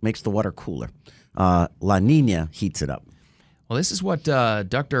 Makes the water cooler. La Nina heats it up. Well, this is what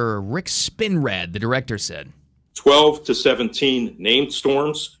Dr. Rick Spinrad, the director, said. 12 to 17 named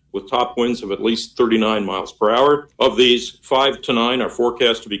storms with top winds of at least 39 miles per hour. Of these, 5 to 9 are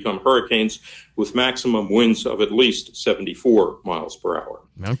forecast to become hurricanes with maximum winds of at least 74 miles per hour.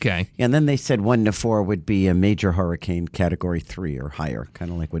 Okay. And then they said 1 to 4 would be a major hurricane, category 3 or higher, kind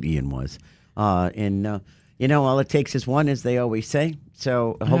of like what Ian was. All it takes is one, as they always say.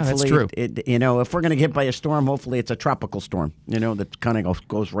 So hopefully, that's true. If we're going to get hit by a storm, hopefully it's a tropical storm, that kind of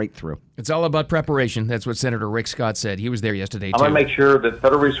goes right through. It's all about preparation. That's what Senator Rick Scott said. He was there yesterday, too. I'm going to make sure that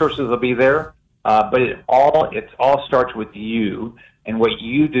federal resources will be there, but it all starts with you and what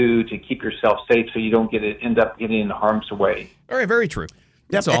you do to keep yourself safe so you don't end up getting in harm's way. All right, very true.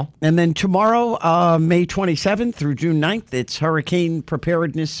 That's all. And then tomorrow, May 27th through June 9th, it's Hurricane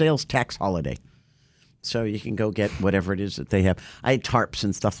Preparedness Sales Tax Holiday. So you can go get whatever it is that they have. I had tarps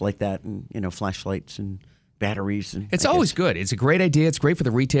and stuff like that, and flashlights and batteries. And it's always good. It's a great idea. It's great for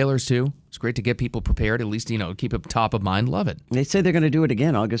the retailers too. It's great to get people prepared. At least keep it top of mind. Love it. They say they're going to do it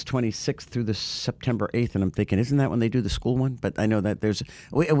again, August 26th through the September 8th, and I'm thinking, isn't that when they do the school one? But I know that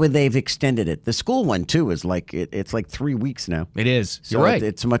they've extended it. The school one too is like it's like 3 weeks now. It is. So You're right.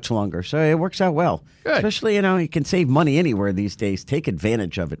 It's much longer. So it works out well. Good. Especially you can save money anywhere these days. Take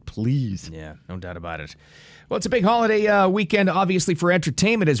advantage of it, please. Yeah, no doubt about it. Well, it's a big holiday weekend, obviously, for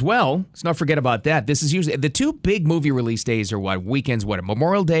entertainment as well. Let's not forget about that. This is usually the two big movie release days are weekends?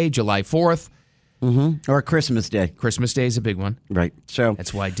 Memorial Day, July 4th. Mm-hmm. Or Christmas Day. Christmas Day is a big one. Right. So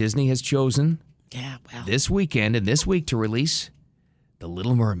that's why Disney has chosen this weekend and this week to release The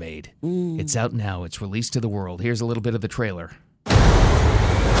Little Mermaid. It's out now. It's released to the world. Here's a little bit of the trailer.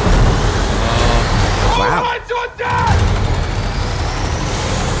 Wow.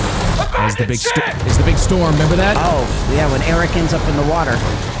 As the big storm, remember that? Oh, yeah, when Eric ends up in the water.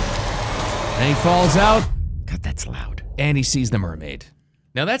 And he falls out. God, that's loud. And he sees the mermaid.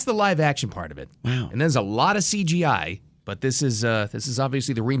 Now, that's the live action part of it. Wow. And there's a lot of CGI, but this is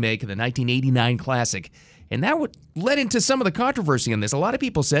obviously the remake of the 1989 classic. And that led into some of the controversy on this. A lot of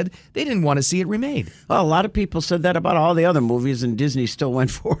people said they didn't want to see it remade. Well, a lot of people said that about all the other movies, and Disney still went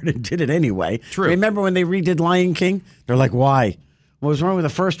forward and did it anyway. True. Remember when they redid Lion King? They're like, why? What was wrong with the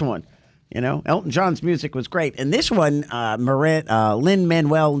first one? Elton John's music was great. And this one,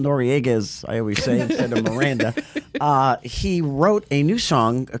 Lin-Manuel Noriega, as I always say instead of Miranda, he wrote a new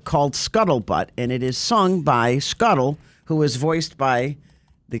song called Scuttlebutt, and it is sung by Scuttle, who is voiced by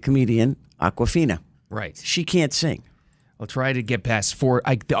the comedian Awkwafina. Right. She can't sing. I'll try to get past four.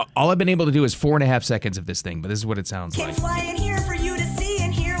 All I've been able to do is 4.5 seconds of this thing, but this is what it sounds like.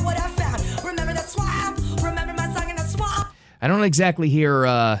 I don't exactly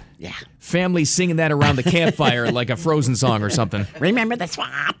hear families singing that around the campfire like a Frozen song or something. Remember the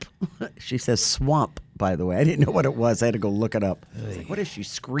swamp? She says swamp, by the way. I didn't know what it was. I had to go look it up. I was like, what is she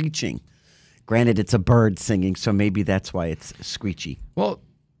screeching? Granted, it's a bird singing, so maybe that's why it's screechy. Well,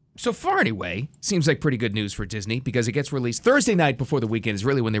 so far anyway, seems like pretty good news for Disney because it gets released Thursday night before the weekend is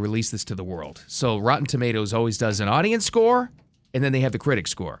really when they release this to the world. So Rotten Tomatoes always does an audience score, and then they have the critic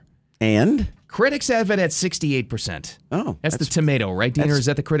score. And? Critics have it at 68%. Oh. That's the tomato, right, Diener? Is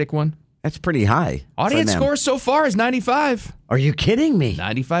that the critic one? That's pretty high. Audience score so far is 95. Are you kidding me?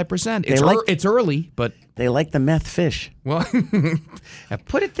 95%. It's early, but... They like the meth fish. Well,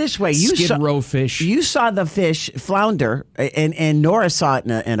 put it this way. Skid Row fish. You saw the fish, flounder, and Nora saw it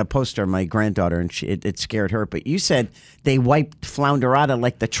in a poster, my granddaughter, and it scared her. But you said they wiped flounder out of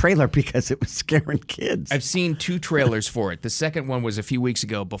like the trailer because it was scaring kids. I've seen 2 trailers for it. The second one was a few weeks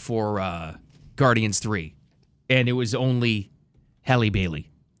ago before Guardians 3, and it was only Halle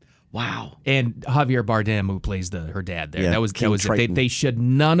Bailey. Wow. And Javier Bardem, who plays her dad there. Yeah, that was it. They shed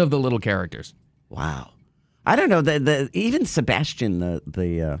none of the little characters. Wow. I don't know. Even Sebastian,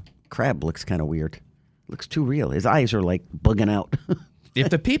 the crab, looks kind of weird. Looks too real. His eyes are like bugging out.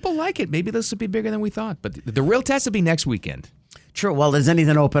 If the people like it, maybe this will be bigger than we thought. But the real test will be next weekend. True. Well, does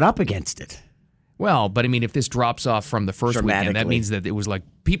anything open up against it? Well, but I mean, if this drops off from the first weekend, that means that it was like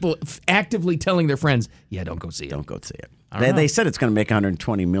people actively telling their friends, yeah, don't go see it. Don't go see it. They said it's going to make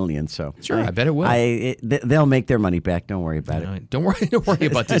 $120 million, so sure, I bet it will. They'll make their money back. Don't worry about it. Don't worry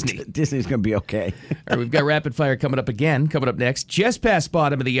about Disney. Disney's going to be okay. All right, we've got Rapid Fire coming up next. Just past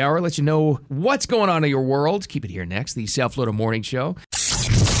bottom of the hour, let you know what's going on in your world. Keep it here next, the South Florida Morning Show.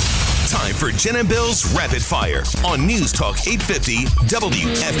 Time for Jen and Bill's Rapid Fire on News Talk 850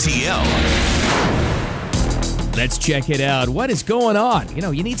 WFTL. Let's check it out. What is going on?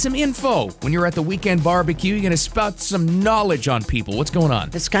 You need some info. When you're at the weekend barbecue, you're going to spout some knowledge on people. What's going on?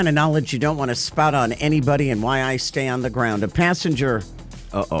 This kind of knowledge you don't want to spout on anybody, and why I stay on the ground. A passenger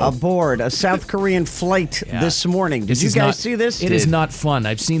aboard a South Korean flight this morning. Did you guys see this? It is not fun.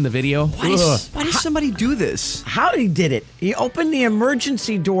 I've seen the video. Why does somebody do this? How he did it? He opened the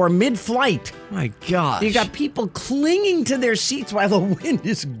emergency door mid-flight. My gosh. You got people clinging to their seats while the wind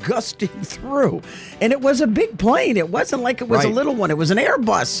is gusting through. And it was a big plane. It wasn't like it was a little one. It was an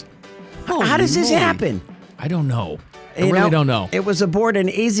Airbus. How does this happen? I don't know. I really don't know. It was aboard an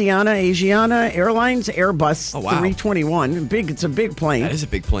Asiana Airlines Airbus 321. It's a big plane. That is a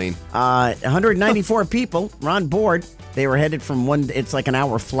big plane. 194 people were on board. They were headed from it's like an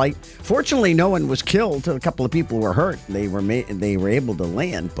hour flight. Fortunately, no one was killed. A couple of people were hurt. They were able to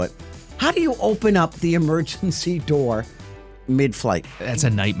land. But how do you open up the emergency door mid-flight? That's a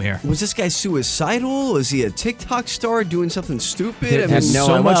nightmare. Was this guy suicidal? Is he a TikTok star doing something stupid? There's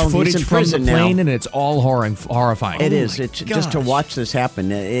so much footage from the plane, and it's all horrifying. It is. It's just to watch this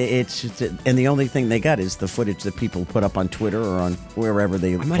happen. And the only thing they got is the footage that people put up on Twitter or on wherever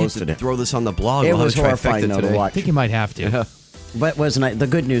they posted I might have to throw this on the blog. It was horrifying to watch. I think you might have to. Yeah. But the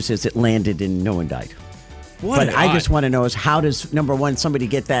good news is it landed and no one died. I just want to know is how does, number one, somebody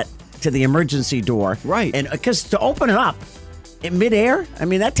get that to the emergency door? Right. And because to open it up, in midair? I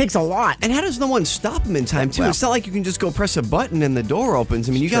mean, that takes a lot. And how does no one stop him in time, too? It's not like you can just go press a button and the door opens.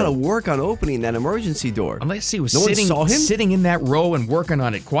 I mean, you got to work on opening that emergency door. Unless he was sitting in that row and working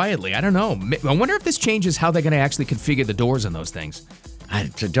on it quietly. I don't know. I wonder if this changes how they're going to actually configure the doors in those things.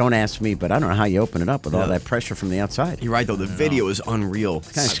 Don't ask me, but I don't know how you open it up with all that pressure from the outside. You're right, though. The video is unreal.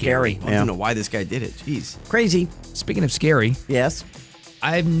 It's kind of scary. I don't know why this guy did it. Jeez. Crazy. Speaking of scary. Yes?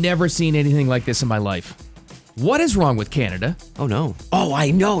 I've never seen anything like this in my life. What is wrong with Canada? Oh, no. Oh,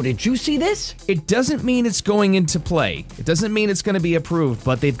 I know. Did you see this? It doesn't mean it's going into play. It doesn't mean it's going to be approved,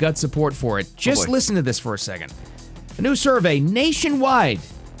 but they've got support for it. Just listen to this for a second. A new survey nationwide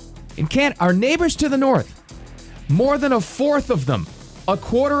in our neighbors to the north, more than a fourth of them, a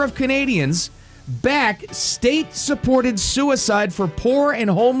quarter of Canadians, back state-supported suicide for poor and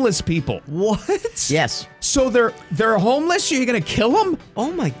homeless people. What? Yes. So they're homeless? You're going to kill them?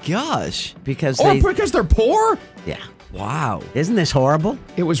 Oh my gosh. Because they're poor? Yeah. Wow. Isn't this horrible?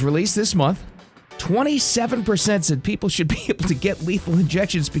 It was released this month. 27% said people should be able to get lethal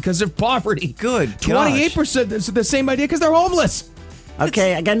injections because of poverty. Good 28% is the same idea because they're homeless.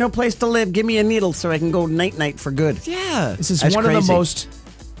 Okay, I got no place to live. Give me a needle so I can go night-night for good. Yeah. This is one of the most...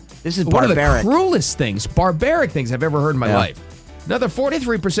 This is one barbaric. of the cruelest things, barbaric things I've ever heard in my life. Another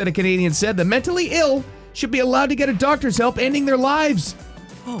 43% of Canadians said the mentally ill should be allowed to get a doctor's help ending their lives.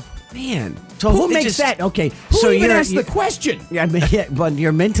 Oh, man. So who makes that? Okay, Who so even you're asked the question? Yeah, but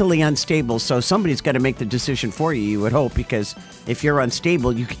you're mentally unstable, so somebody's got to make the decision for you. You would hope, because if you're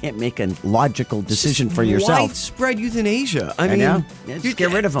unstable, you can't make a logical decision for yourself. Widespread euthanasia. I I mean, know. Yeah, just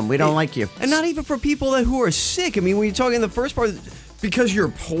get rid of them. We don't like you. And not even for people who are sick. I mean, when you're talking in the first part, because you're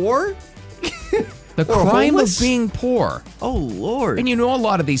poor. The Or crime homeless? of being poor. Oh, Lord. And you know a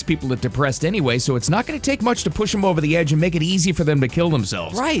lot of these people are depressed anyway, so it's not going to take much to push them over the edge and make it easy for them to kill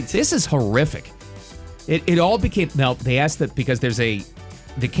themselves. Right. This is horrific. It all became... Now, they asked that because the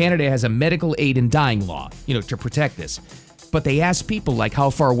Canada has a medical aid in dying law, to protect this. But they asked people, like,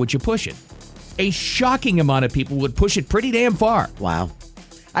 how far would you push it? A shocking amount of people would push it pretty damn far. Wow.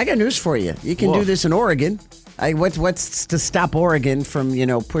 I got news for you. You can do this in Oregon. What's to stop Oregon from,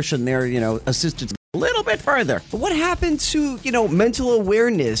 pushing their, assistance a little bit further? But what happened to, mental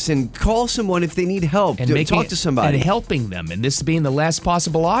awareness and call someone if they need help And talk to somebody? And helping them, and this being the last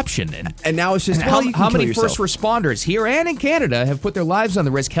possible option. And now it's just, how many first responders here and in Canada have put their lives on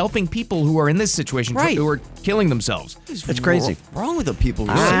the risk helping people who are in this situation, who are killing themselves? That's crazy. Wrong with the people.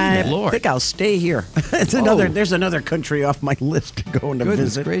 I Lord. think I'll stay here. There's another country off my list to go and to Goodness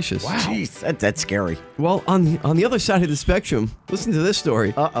visit. gracious. Wow. Jeez, that's scary. Well, on the other side of the spectrum, listen to this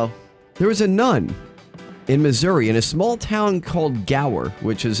story. Uh-oh. There was a nun in Missouri in a small town called Gower,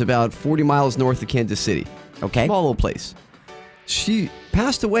 which is about 40 miles north of Kansas City. Okay. Small little place. She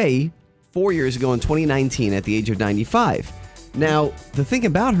passed away 4 years ago in 2019 at the age of 95. Now, the thing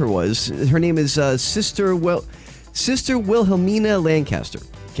about her was, her name is Sister Wilhelmina Lancaster,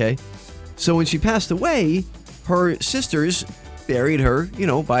 okay? So when she passed away, her sisters buried her,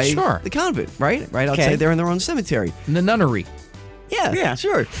 by the convent, right? Right outside there in their own cemetery. In the nunnery. Yeah,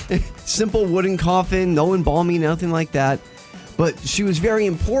 sure. Simple wooden coffin, no embalming, nothing like that. But she was very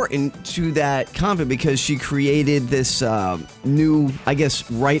important to that convent because she created this new, I guess,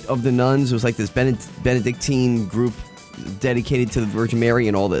 rite of the nuns. It was like this Benedictine group dedicated to the Virgin Mary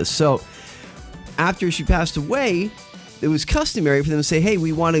and all this. So after she passed away, it was customary for them to say, hey,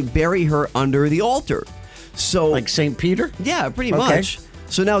 we want to bury her under the altar. So, like St. Peter? Yeah, pretty much.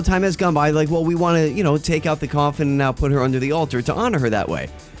 So now time has gone by, we want to, take out the coffin and now put her under the altar to honor her that way.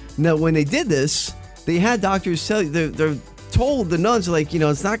 Now, when they did this, they had doctors tell you, they're told the nuns,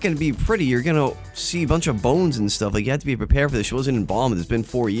 it's not going to be pretty. You're going to see a bunch of bones and stuff. You have to be prepared for this. She wasn't embalmed. It's been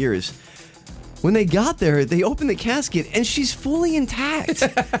 4 years. When they got there, they opened the casket and she's fully intact.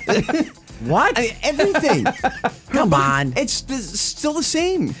 What? I mean, everything. Come on. It's still the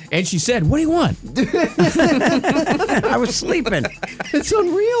same. And she said, what do you want? I was sleeping. It's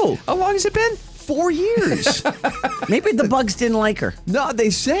unreal. How long has it been? 4 years. Maybe the bugs didn't like her. No,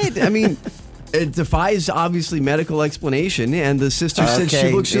 they said, it defies, obviously, medical explanation, and the sister said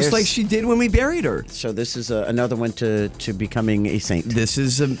she looks just like she did when we buried her. So this is another one to becoming a saint. This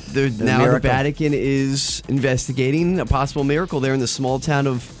is now miracle. the Vatican is investigating a possible miracle there in the small town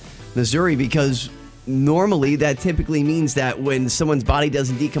of Missouri, because normally that typically means that when someone's body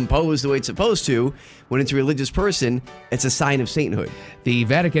doesn't decompose the way it's supposed to, when it's a religious person, it's a sign of sainthood. The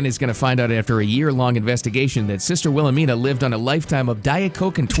Vatican is going to find out after a year-long investigation that Sister Wilhelmina lived on a lifetime of Diet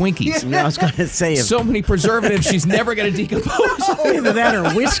Coke and Twinkies. Yeah, I was going to say. So many preservatives, she's never going to decompose. Either that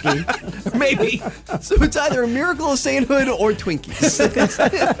or whiskey. Maybe. So it's either a miracle of sainthood or Twinkies.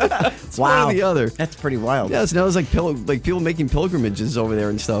 It's Wow. one or the other. That's pretty wild. Yeah, so now it's like people making pilgrimages over there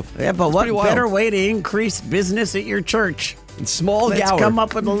and stuff. Yeah, but It's what pretty wild. better way to increase business at your church? Small Let's Gower. come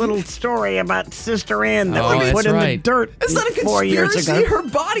up with a little story about Sister Ann that Oh, we put that's in the right. dirt It's not a 4 years conspiracy. ago. Her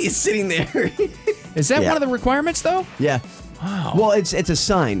body is sitting there. Is that Yeah. one of the requirements, though? Yeah. Wow. Well, it's a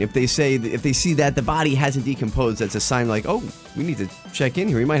sign. If they see that the body hasn't decomposed, that's a sign like, oh, we need to check in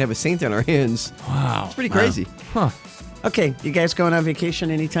here. We might have a saint on our hands. Wow. It's pretty crazy. Huh. Okay, you guys going on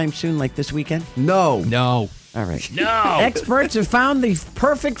vacation anytime soon, like this weekend? No. No. All right. No. Experts have found the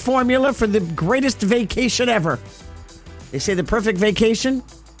perfect formula for the greatest vacation ever. They say the perfect vacation,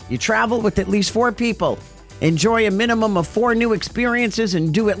 you travel with at least 4 people, enjoy a minimum of 4 new experiences,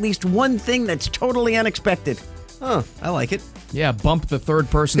 and do at least one thing that's totally unexpected. Huh. I like it. Yeah, bump the third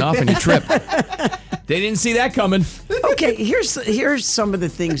person off and you trip. They didn't see that coming. Okay, here's some of the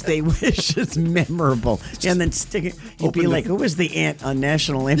things they wish is memorable, and then stick it. You'd be like, who was the ant on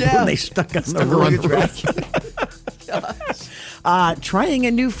National Lampoon? Yeah. They stuck on the Stuck her on roof. the Trying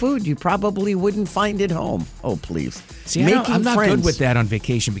a new food you probably wouldn't find at home. Oh, please. See, I'm not good with that on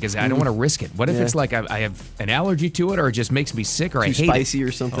vacation because I don't want to risk it. What if it's like I have an allergy to it, or it just makes me sick, or I hate spicy it?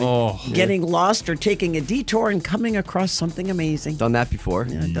 or something? Oh, Getting lost or taking a detour and coming across something amazing. Done that before.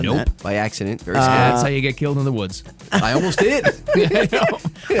 Yeah, done Nope. that. By accident. Very sad. That's how you get killed in the woods. I almost did.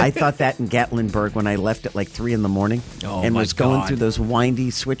 I thought that in Gatlinburg when I left at like 3 a.m. Oh, and my was going God. through those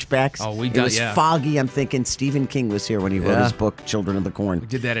windy switchbacks. Oh, it was foggy. I'm thinking Stephen King was here when he wrote his book, Children of the Corn. We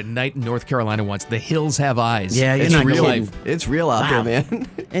did that at night in North Carolina once. The hills have eyes. Yeah, it's you're not real kidding. life. It's real out there, man.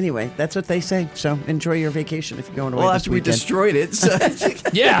 Anyway, that's what they say. So enjoy your vacation if you're going away Well, this after we weekend. destroyed it. So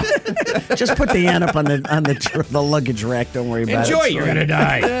Yeah. Just put the ant up on the luggage rack. Don't worry about Enjoy. it. You're gonna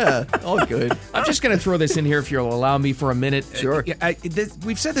die. yeah, all good. I'm just going to throw this in here if you'll allow me for a minute. Sure.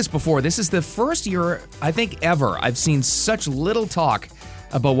 We've said this before. This is the first year, I think, ever I've seen such little talk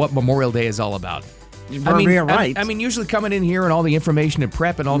about what Memorial Day is all about. You're right. I mean, usually coming in here and all the information and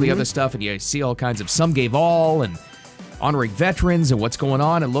prep and all the other stuff, and you see all kinds of Some Gave All and honoring veterans and what's going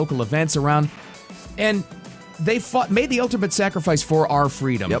on at local events around. And they made the ultimate sacrifice for our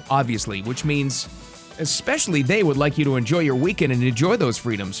freedom, obviously, which means especially they would like you to enjoy your weekend and enjoy those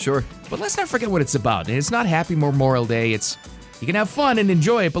freedoms. Sure. But let's not forget what it's about. And it's not Happy Memorial Day. You can have fun and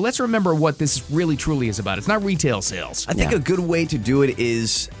enjoy it, but let's remember what this really truly is about. It's not retail sales. I think a good way to do it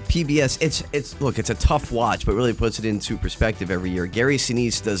is PBS. It's a tough watch, but really puts it into perspective every year. Gary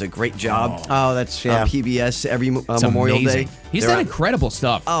Sinise does a great job. Oh, that's on PBS every Memorial amazing. Day. He's done incredible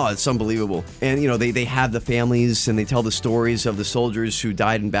stuff. Oh, it's unbelievable. And they have the families and they tell the stories of the soldiers who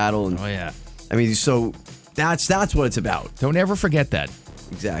died in battle. And I mean, so that's what it's about. Don't ever forget that.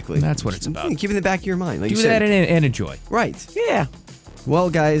 Exactly. That's what it's about. Keep it in the back of your mind. Like Do you said. that and enjoy. Right. Yeah. Well,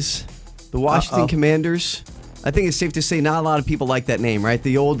 guys, the Washington Commanders. I think it's safe to say not a lot of people like that name, right?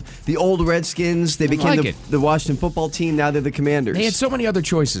 The old Redskins. They became the Washington football team. Now they're the Commanders. They had so many other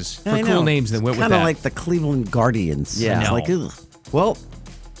choices for I cool know. names that went with Kind that. of like the Cleveland Guardians. Yeah. It's No. like, ugh. Well,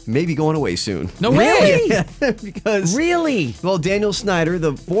 maybe going away soon. No way! Because Really? well, Daniel Snyder,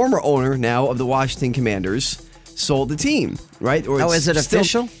 the former owner now of the Washington Commanders, sold the team, right? Or Oh, it's is it still-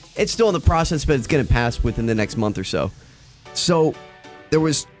 official? It's still in the process, but it's going to pass within the next month or so. So there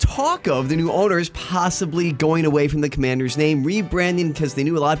was talk of the new owners possibly going away from the Commanders name, rebranding because they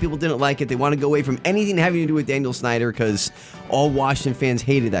knew a lot of people didn't like it. They want to go away from anything having to do with Daniel Snyder because all Washington fans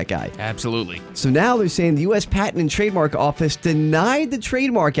hated that guy. Absolutely. So now they're saying the U.S. Patent and Trademark Office denied the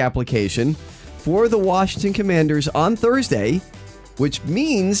trademark application for the Washington Commanders on Thursday, which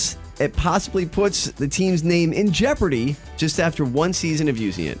means it possibly puts the team's name in jeopardy just after one season of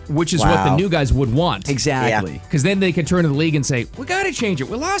using it. Which is what the new guys would want. Exactly. Because then they could turn to the league and say, we got to change it.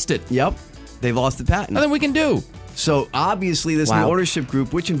 We lost it. Yep. They lost the patent. Nothing we can do. So obviously this new ownership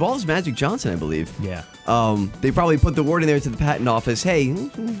group, which involves Magic Johnson, I believe. Yeah. They probably put the word in there to the patent office, hey, you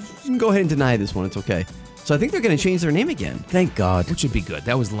can go ahead and deny this one. It's okay. So I think they're going to change their name again. Thank God. Which would be good.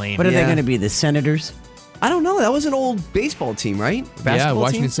 That was lame. What are they going to be? The Senators? I don't know. That was an old baseball team, right? Yeah,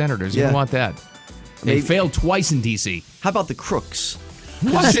 Washington team? Senators. You Yeah. don't want that. They Maybe- failed twice in D.C. How about the Crooks?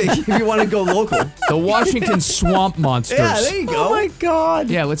 If you want to go local. The Washington Swamp Monsters. Yeah, there you go. Oh, my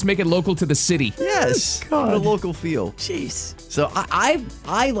God. Yeah, let's make it local to the city. Yes. God. A local feel. Jeez. So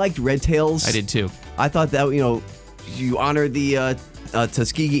I liked Red Tails. I did too. I thought that, you honor the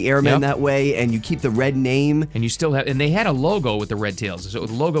Tuskegee Airmen Yep. that way, and you keep the red name. And you still have, and they had a logo with the Red Tails, so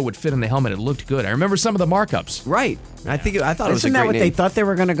the logo would fit on the helmet. It looked good. I remember some of the markups. Right. I thought it was a Isn't that great what name. they thought they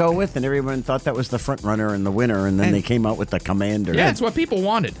were going to go with? And everyone thought that was the front runner and the winner, and then they came out with the Commander. Yeah, it's what people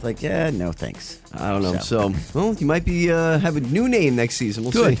wanted. Like, yeah, no thanks. I don't know. So, well, you might be have a new name next season.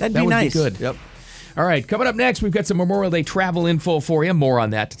 We'll Good. see. That'd That be would nice. be good. Yep. All right, coming up next, we've got some Memorial Day travel info for you. More on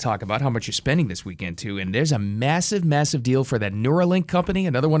that to talk about, how much you're spending this weekend, too. And there's a massive, massive deal for that Neuralink company,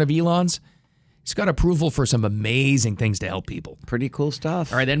 another one of Elon's. He's got approval for some amazing things to help people. Pretty cool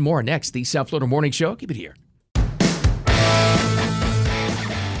stuff. All right, then more next. The South Florida Morning Show. Keep it here.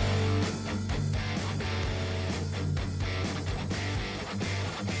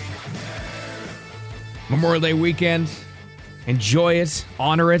 Memorial Day weekend. Enjoy it.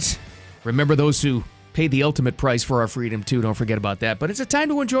 Honor it. Remember those who paid the ultimate price for our freedom, too. Don't forget about that. But it's a time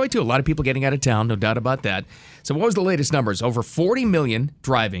to enjoy, too. A lot of people getting out of town, no doubt about that. So what was the latest numbers? Over 40 million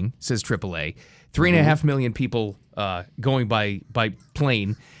driving, says AAA. 3.5 million people going by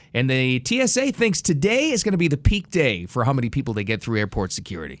plane. And the TSA thinks today is going to be the peak day for how many people they get through airport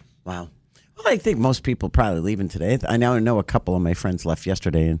security. Wow. Well, I think most people probably leaving today. I now know a couple of my friends left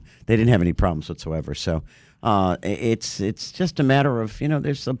yesterday, and they didn't have any problems whatsoever. So It's just a matter of,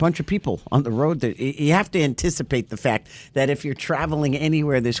 there's a bunch of people on the road that you have to anticipate the fact that if you're traveling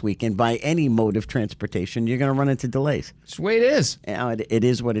anywhere this weekend by any mode of transportation, you're going to run into delays. It's the way it is. It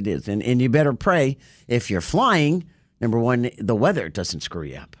is what it is. And you better pray if you're flying, number one, the weather doesn't screw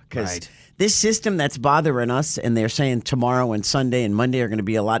you up. Because this system that's bothering us, and they're saying tomorrow and Sunday and Monday are going to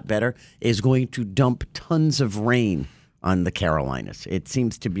be a lot better, is going to dump tons of rain on the Carolinas. It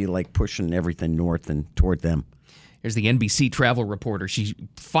seems to be like pushing everything north and toward them. Here's the NBC travel reporter. She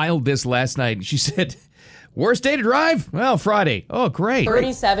filed this last night, and she said, worst day to drive? Well, Friday. Oh, great.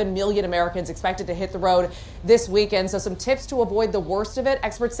 37 million Americans expected to hit the road this weekend. So some tips to avoid the worst of it.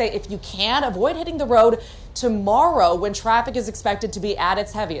 Experts say if you can, avoid hitting the road tomorrow when traffic is expected to be at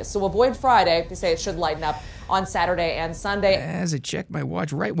its heaviest. So avoid Friday. They say it should lighten up on Saturday and Sunday. As I check my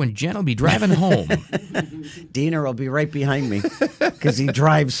watch, right when Jen will be driving home. Diener will be right behind me because he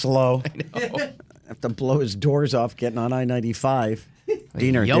drives slow. I have to blow his doors off getting on I-95.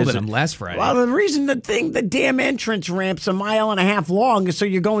 Diener yelled at him last Friday. Well, the reason the damn entrance ramp's a mile and a half long is so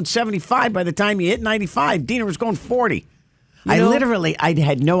you're going 75 by the time you hit 95. Diener was going 40. I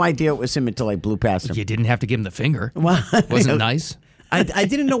had no idea it was him until I blew past him. You didn't have to give him the finger. Well, wasn't nice. I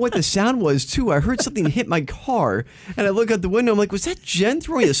didn't know what the sound was, too. I heard something hit my car, and I look out the window. I'm like, was that Jen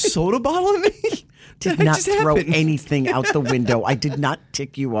throwing a soda bottle at me? Did not throw anything out the window. I did not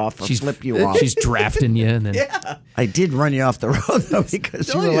tick you off or flip you off. She's drafting you. And then I did run you off the road, though,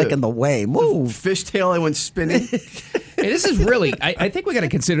 because you were like in the way. Move. Fishtail, I went spinning. Hey, this is really, I think we got to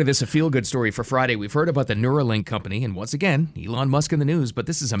consider this a feel-good story for Friday. We've heard about the Neuralink company, and once again, Elon Musk in the news, but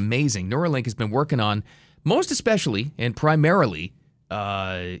this is amazing. Neuralink has been working on, most especially and primarily,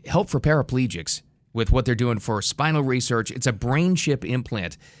 help for paraplegics with what they're doing for spinal research. It's a brain chip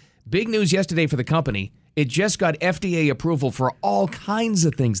implant. Big news yesterday for the company. It just got FDA approval for all kinds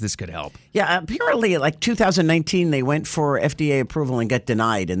of things this could help. Yeah, apparently, like 2019, they went for FDA approval and got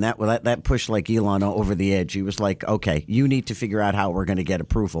denied, and that pushed like Elon over the edge. He was like, okay, you need to figure out how we're going to get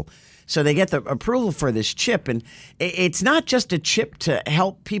approval. So they get the approval for this chip, and it's not just a chip to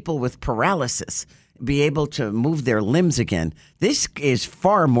help people with paralysis be able to move their limbs again. This is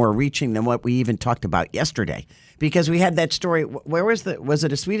far more reaching than what we even talked about yesterday. Because we had that story. Where was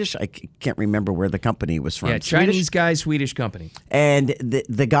it a Swedish? I can't remember where the company was from. Yeah, Chinese guy, Swedish company. And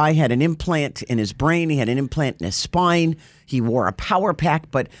the guy had an implant in his brain. He had an implant in his spine. He wore a power pack.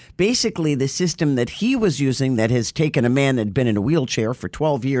 But basically the system that he was using that has taken a man that had been in a wheelchair for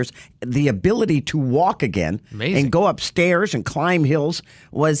 12 years, the ability to walk again and go upstairs and climb hills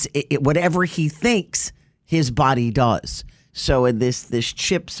was whatever he thinks his body does. So this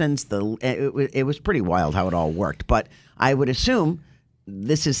chip sends it was pretty wild how it all worked. But I would assume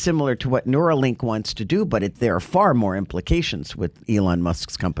this is similar to what Neuralink wants to do, but there are far more implications with Elon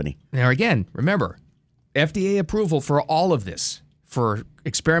Musk's company. Now, again, remember, FDA approval for all of this, for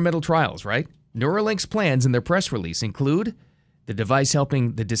experimental trials, right? Neuralink's plans in their press release include the device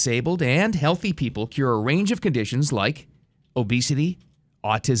helping the disabled and healthy people cure a range of conditions like obesity,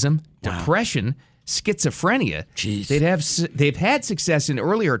 autism, depression, schizophrenia. Jeez. They've had success in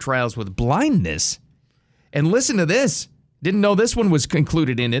earlier trials with blindness. And listen to this. Didn't know this one was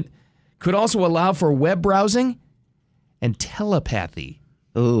included in it. Could also allow for web browsing and telepathy.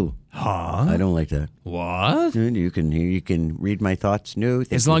 Ooh. Huh? I don't like that. What? You can read my thoughts. No,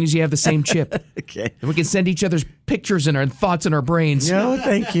 as long as you have the same chip. Okay. And we can send each other's pictures and our thoughts in our brains. No,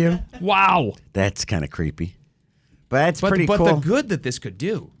 thank you. Wow. That's kind of creepy. But that's pretty cool. But the good that this could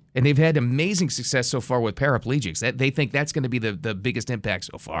do. And they've had amazing success so far with paraplegics. They think that's going to be the biggest impact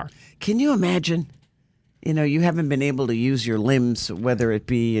so far. Can you imagine? You haven't been able to use your limbs, whether it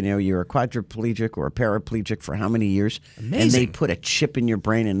be, you're a quadriplegic or a paraplegic for how many years? Amazing. And they put a chip in your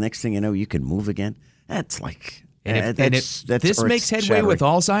brain, and next thing you know, you can move again. That's like, if this makes headway with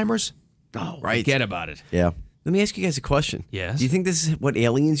Alzheimer's, forget about it. Yeah. Let me ask you guys a question. Yes. Do you think this is what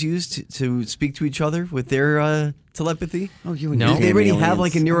aliens use to speak to each other with their telepathy? Oh, you and No. your They already aliens. have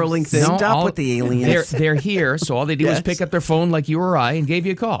like a Neuralink thing. Stop with the aliens. They're here, so all they do is pick up their phone like you or I and gave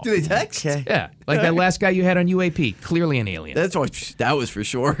you a call. Do they text? Okay. Yeah, like that last guy you had on UAP, clearly an alien. That was for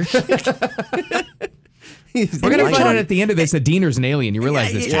sure. We're going to find out at the end of this that Diener's an alien. You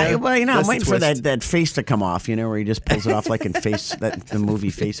realize this, Yeah, John? well, I'm That's the waiting for twist. that face to come off, where he just pulls it off like in the movie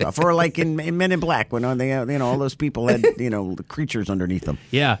Face Off. Or like in Men in Black when they, all those people had, creatures underneath them.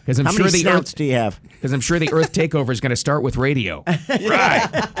 Yeah, because I'm How sure many the snouts Earth do you have? Because I'm sure the Earth takeover is going to start with radio. Right.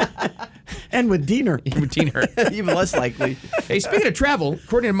 And with Diener. With Diener. Even less likely. Hey, speaking of travel,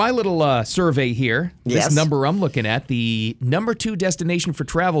 according to my little survey here, Yes. this number I'm looking at, the number 2 destination for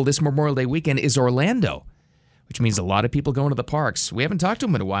travel this Memorial Day weekend is Orlando. which means a lot of people going to the parks. We haven't talked to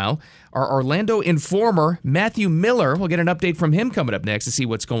him in a while. Our Orlando informer, Matthew Miller, we'll get an update from him coming up next to see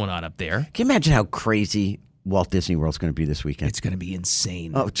what's going on up there. Can you imagine how crazy Walt Disney World's going to be this weekend? It's going to be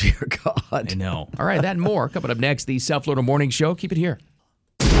insane. Oh, dear God. I know. All right, that and more coming up next. The South Florida Morning Show. Keep it here.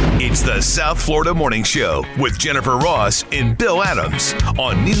 It's the South Florida Morning Show with Jennifer Ross and Bill Adams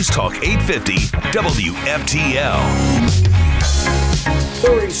on News Talk 850 WFTL.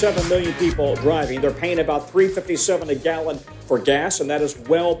 37 million people driving. They're paying about $3.57 a gallon for gas, and that is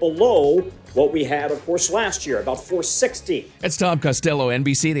well below what we had, of course, last year, about $4.60. That's Tom Costello,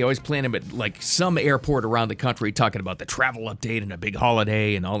 NBC. They always plan him at like some airport around the country talking about the travel update and a big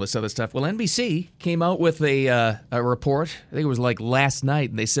holiday and all this other stuff. Well, NBC came out with a report, I think it was like last night,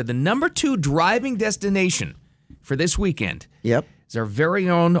 and they said the number 2 driving destination for this weekend is our very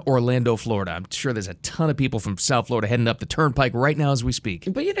own Orlando, Florida. I'm sure there's a ton of people from South Florida heading up the Turnpike right now as we speak.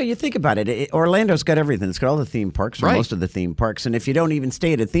 But, you think about it. Orlando's got everything. It's got all the theme parks, or most of the theme parks. And if you don't even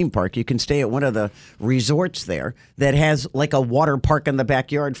stay at a theme park, you can stay at one of the resorts there that has like a water park in the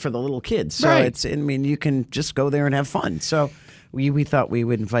backyard for the little kids. So you can just go there and have fun. So we thought we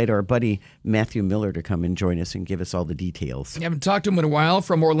would invite our buddy Matthew Miller to come and join us and give us all the details. I haven't talked to him in a while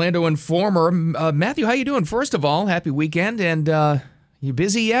from Orlando Informer. Matthew, how you doing? First of all, happy weekend, and you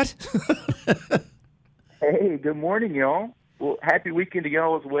busy yet? Hey, good morning, y'all. Well, happy weekend to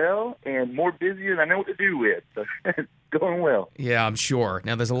y'all as well, and more busier than I know what to do with. So going well. Yeah, I'm sure.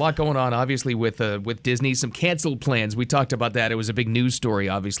 Now, there's a lot going on, obviously, with Disney. Some canceled plans. We talked about that. It was a big news story,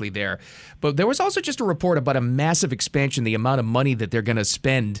 obviously, there. But there was also just a report about a massive expansion, the amount of money that they're going to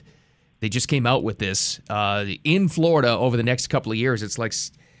spend. They just came out with this in Florida over the next couple of years. It's like,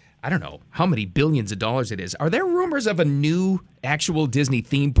 I don't know how many billions of dollars it is. Are there rumors of a new actual Disney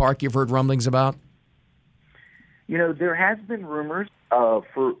theme park you've heard rumblings about? There has been rumors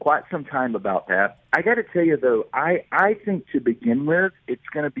for quite some time about that. I got to tell you, though, I think to begin with, it's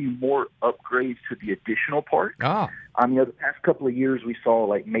going to be more upgrades to the additional park. The past couple of years, we saw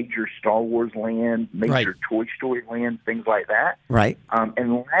like major Star Wars land, major Toy Story land, things like that. Right.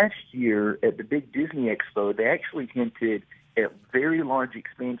 And last year at the big Disney Expo, they actually hinted at very large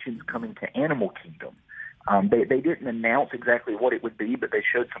expansions coming to Animal Kingdom. They didn't announce exactly what it would be, but they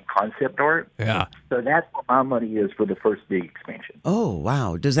showed some concept art. Yeah. So that's what my money is for the first big expansion. Oh,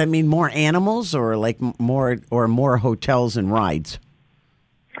 wow. Does that mean more animals or like more hotels and rides?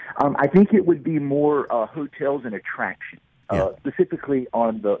 I think it would be more hotels and attractions, specifically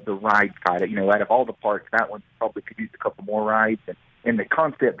on the ride side. Out of all the parks, that one probably could use a couple more rides. And in the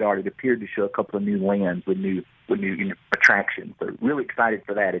concept art, it appeared to show a couple of new lands with new attractions. So really excited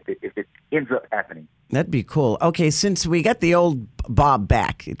for that if it ends up happening. That'd be cool. Okay, since we got the old Bob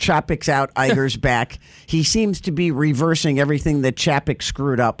back, Chapek's out, Iger's back. He seems to be reversing everything that Chapek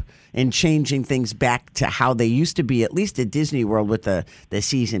screwed up and changing things back to how they used to be, at least at Disney World with the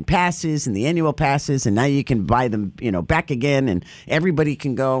season passes and the annual passes, and now you can buy them, back again, and everybody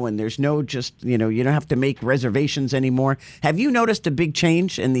can go, and there's no you don't have to make reservations anymore. Have you noticed a big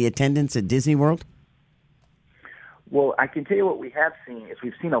change in the attendance at Disney World? Well, I can tell you what we have seen is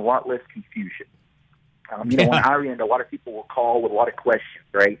we've seen a lot less confusion. On our end, a lot of people will call with a lot of questions,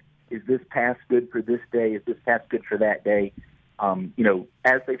 right? Is this pass good for this day? Is this pass good for that day?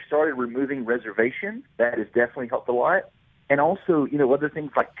 As they've started removing reservations, that has definitely helped a lot. And also, other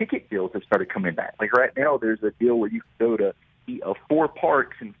things like ticket deals have started coming back. Like right now, there's a deal where you can go to 4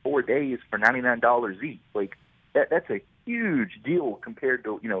 parks in 4 days for $99 each. Like that's a huge deal compared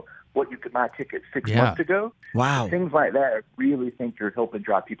to, what you could buy tickets 6 months ago. Wow. Things like that, I really think you're helping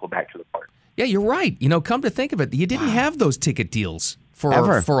draw people back to the park. Yeah, you're right. Come to think of it, you didn't have those ticket deals for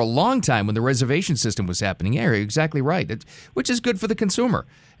a long time when the reservation system was happening. Yeah, you're exactly right, which is good for the consumer.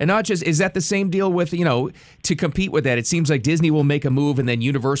 And not just, is that the same deal with, to compete with that? It seems like Disney will make a move and then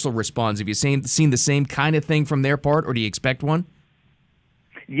Universal responds. Have you seen the same kind of thing from their part, or do you expect one?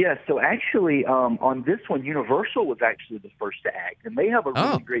 Yes, so actually on this one, Universal was actually the first to act. And they have a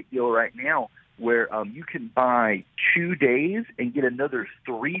really great deal right now where you can buy 2 days and get another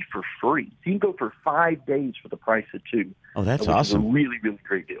 3 for free. So you can go for 5 days for the price of 2. Oh, that's awesome. It's a really, really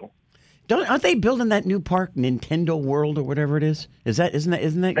great deal. Aren't they building that new park, Nintendo World or whatever it is? Isn't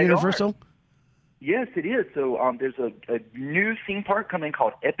that Universal? Yes, it is. So there's a new theme park coming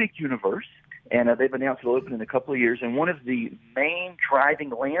called Epic Universe, and they've announced it'll open in a couple of years. And one of the main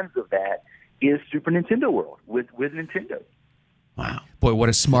driving lands of that is Super Nintendo World with Nintendo. Wow. Boy, what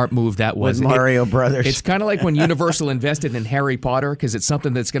a smart move that was. With Mario Brothers. It's kind of like when Universal invested in Harry Potter, because it's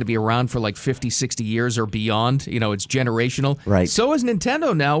something that's going to be around for like 50, 60 years or beyond. It's generational. Right. So is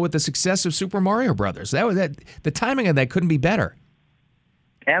Nintendo now with the success of Super Mario Brothers. The timing of that couldn't be better.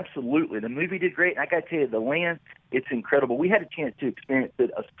 Absolutely. The movie did great. And I got to tell you, the land, it's incredible. We had a chance to experience it.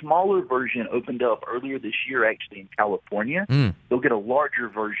 A smaller version opened up earlier this year, actually, in California. They'll get a larger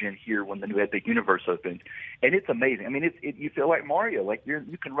version here when the new Epic Universe opens. And it's amazing. I mean, you feel like Mario. Like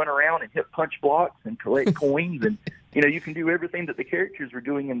you can run around and hit punch blocks and collect coins. And, you can do everything that the characters were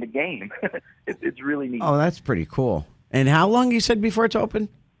doing in the game. It's really neat. Oh, that's pretty cool. And how long you said before it's open?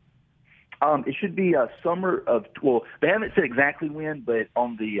 It should be summer of, they haven't said exactly when, but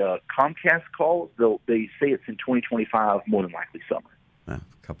on the Comcast calls, they say it's in 2025, more than likely summer. A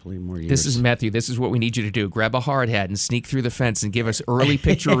couple of more years. This is Matthew. This is what we need you to do. Grab a hard hat and sneak through the fence and give us early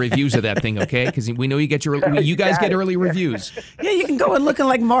picture reviews of that thing, okay? Because we know you guys get early reviews. Yeah, you can go in looking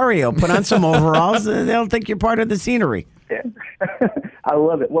like Mario. Put on some overalls, and they'll think you're part of the scenery. Yeah. I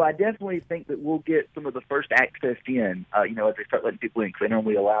love it. Well, I definitely think that we'll get some of the first access in, as they start letting people in, because they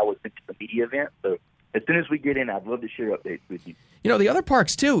normally allow us into the media event. So as soon as we get in, I'd love to share updates with you. The other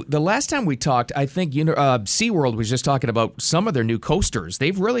parks, too. The last time we talked, I think SeaWorld was just talking about some of their new coasters.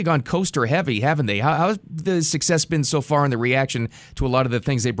 They've really gone coaster heavy, haven't they? How's the success been so far in the reaction to a lot of the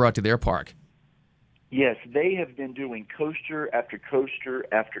things they brought to their park? Yes, they have been doing coaster after coaster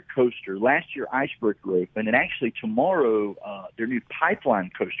after coaster. Last year, Icebreaker opened, and actually tomorrow, their new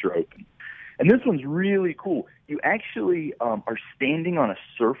Pipeline coaster opened. And this one's really cool. You actually are standing on a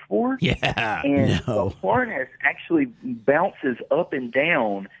surfboard, and the harness actually bounces up and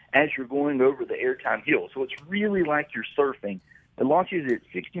down as you're going over the airtime hill. So it's really like you're surfing. It launches at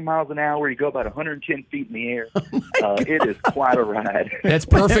 60 miles an hour. You go about 110 feet in the air. It is quite a ride. That's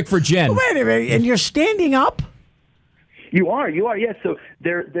perfect for Jen. Wait a minute, and you're standing up? You are, yes. So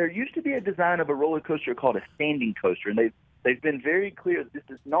there used to be a design of a roller coaster called a standing coaster, and they've been very clear that this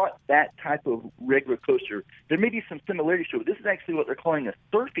is not that type of regular coaster. There may be some similarities to it. This is actually what they're calling a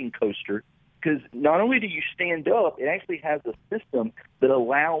surfing coaster, because not only do you stand up, it actually has a system that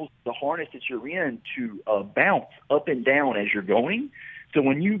allows the harness that you're in to bounce up and down as you're going. So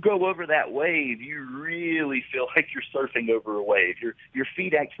when you go over that wave, you really feel like you're surfing over a wave. Your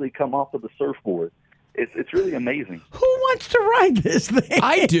feet actually come off of the surfboard. It's really amazing. Who wants to ride this thing?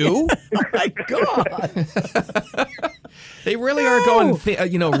 I do. Oh, my God. They really are going,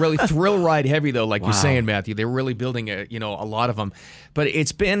 really thrill ride heavy, though, like you're saying, Matthew. They're really building a lot of them. But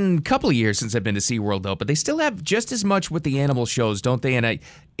it's been a couple of years since I've been to SeaWorld, though. But they still have just as much with the animal shows, don't they? And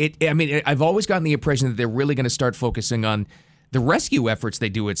I've always gotten the impression that they're really going to start focusing on the rescue efforts they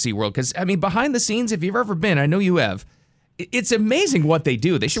do at SeaWorld. Because, behind the scenes, if you've ever been, I know you have, it's amazing what they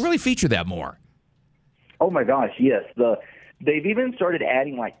do. They should really feature that more. Oh, my gosh, yes. They've even started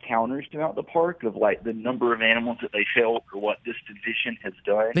adding counters throughout the park of the number of animals that they help or what this division has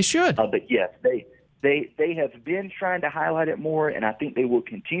done. They should. But yes, they have been trying to highlight it more, and I think they will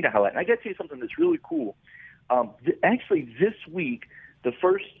continue to highlight it. And I got to tell you something that's really cool. Actually, this week, the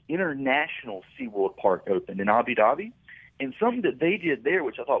first international SeaWorld park opened in Abu Dhabi, and something that they did there,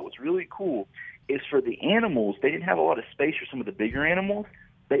 which I thought was really cool, is for the animals. They didn't have a lot of space for some of the bigger animals.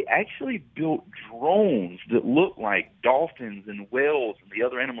 They actually built drones that look like dolphins and whales and the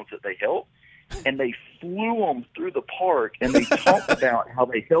other animals that they help, and they flew them through the park, and they talked about how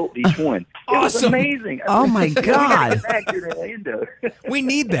they helped each one. It was amazing. Oh, my God. We got back here in Orlando. We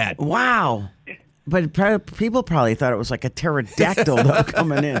need that. Wow. But people probably thought it was like a pterodactyl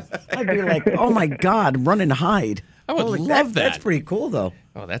coming in. I'd be like, oh, my God, run and hide. I would love that. That's pretty cool, though.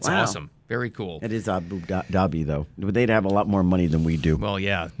 Oh, that's awesome. Very cool. It is Abu Dhabi, though. They'd have a lot more money than we do. Well,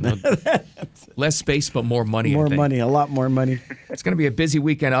 yeah. Less space, but more money. More money, a lot more money. It's going to be a busy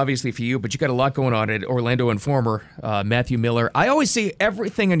weekend, obviously, for you, but you got a lot going on at Orlando Informer, Matthew Miller. I always see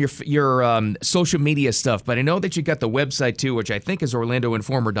everything on your social media stuff, but I know that you got the website, too, which I think is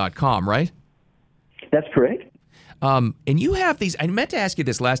orlandoinformer.com, right? That's correct. And you have these, I meant to ask you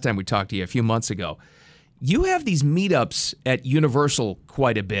this last time we talked to you a few months ago. You have these meetups at Universal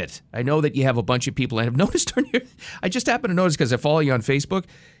quite a bit. I know that you have a bunch of people. I have noticed I just happened to notice because I follow you on Facebook.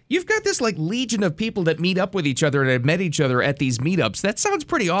 You've got this legion of people that meet up with each other and have met each other at these meetups. That sounds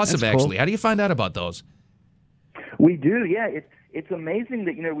pretty awesome, That's cool. actually. How do you find out about those? We do, yeah. It's amazing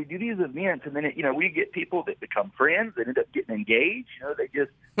that we do these events, and then we get people that become friends that end up getting engaged. They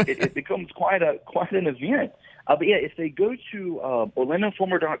just it becomes quite an event. But yeah, if they go to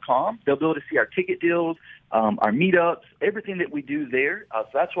orlandoinformer.com, they'll be able to see our ticket deals, our meetups, everything that we do there. So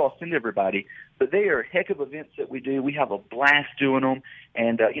that's what I'll send everybody. But they are heck of events that we do. We have a blast doing them,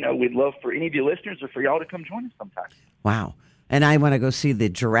 and we'd love for any of your listeners or for y'all to come join us sometime. Wow. And I want to go see the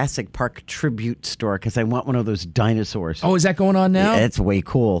Jurassic Park tribute store because I want one of those dinosaurs. Oh, is that going on now? Yeah, it's way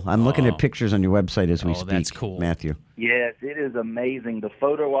cool. I'm looking at pictures on your website as we speak. That's cool. Matthew. Yes, it is amazing. The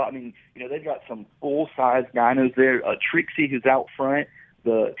photo, they've got some full-size dinos there. Trixie, who's out front,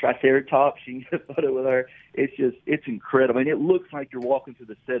 the Triceratops. You can get a photo with her. It's incredible. I mean, it looks like you're walking through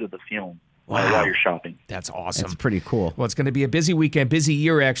the set of the film while you're shopping. That's awesome. That's pretty cool. Well, it's going to be a busy weekend, busy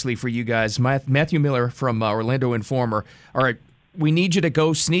year actually for you guys. Matthew Miller from Orlando Informer. All right, we need you to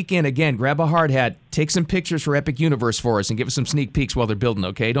go sneak in again, grab a hard hat, take some pictures for Epic Universe for us, and give us some sneak peeks while they're building,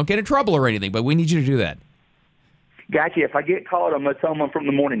 okay? Don't get in trouble or anything, but we need you to do that. Gotcha. If I get caught, I'm going to tell them I'm from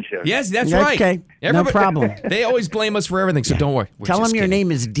the morning show. Yes, that's right. Okay, no problem. They always blame us for everything, so don't worry. Tell them your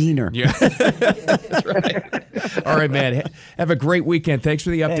name is Diener. Yeah. That's right. All right, man. Have a great weekend. Thanks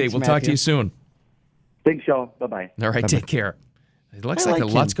for the update. Thanks, we'll talk to Matthew. you soon. Thanks, y'all. Bye-bye. All right, take care. It looks like a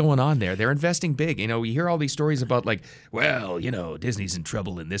lot's going on there. They're investing big. You know, you hear all these stories about like, well, you know, Disney's in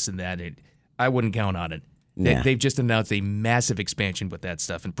trouble and this and that. I wouldn't count on it. Nah. They've just announced a massive expansion with that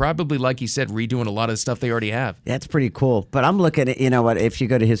stuff. And probably, like you said, redoing a lot of the stuff they already have. That's pretty cool. But I'm looking at, you know what, if you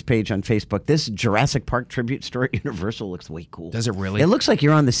go to his page on Facebook, this Jurassic Park tribute store at Universal looks way cool. Does it really? It looks like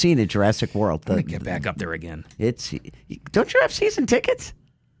you're on the scene at Jurassic World. I'm going to get back up there again. Don't you have season tickets?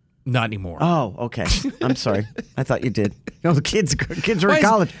 Not anymore. Oh, okay. I'm sorry. I thought you did. No, the kids are Why in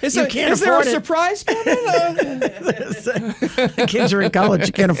college. Is You there, can't is there a afford it. surprise? The kids are in college.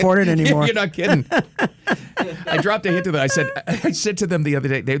 You can't afford it anymore. You're not kidding. I dropped a hint to them. I said to them the other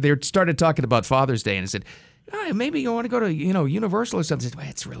day, they started talking about Father's Day, and I said, oh, maybe you want to go to Universal or something. I said, well,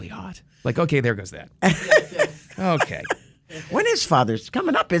 it's really hot. Like, okay, there goes that. Okay. When is Father's?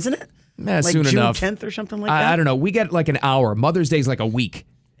 Coming up, isn't it? Like June soon enough. 10th or something like that? I don't know. We get like an hour. Mother's Day is like a week.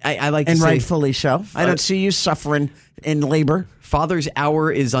 I like to And say rightfully so. I don't see you suffering in labor. Father's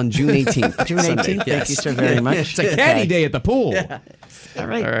Hour is on June 18th. June 18th? Thank you so very much. It's a caddy day at the pool. All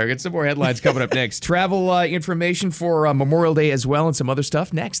right. All right, get some more headlines coming up next. Travel information for Memorial Day as well and some other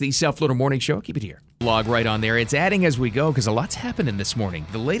stuff next. The South Florida Morning Show. Keep it here. Log right on there. It's adding as we go because a lot's happening this morning.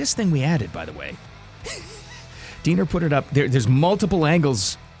 The latest thing we added, by the way. Diener put it up. There's multiple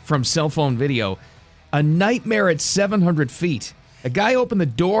angles from cell phone video. A nightmare at 700 feet. A guy opened the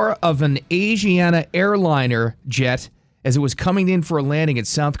door of an Asiana airliner jet as it was coming in for a landing in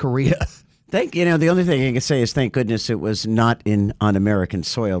South Korea. The only thing I can say is thank goodness it was not on American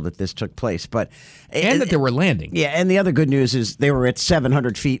soil that this took place. And that they were landing. Yeah, and the other good news is they were at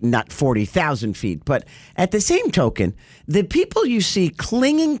 700 feet and not 40,000 feet. But at the same token, the people you see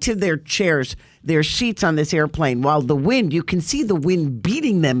clinging to their chairs, their seats on this airplane, while you can see the wind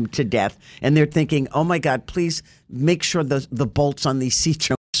beating them to death, and they're thinking, oh my God, please make sure the bolts on these seats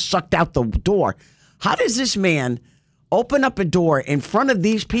are sucked out the door. How does this man open up a door in front of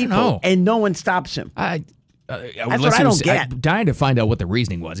these people and no one stops him? That's what I don't get. I'm dying to find out what the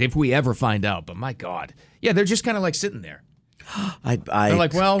reasoning was, if we ever find out. But my God. Yeah, they're just kind of like sitting there. They're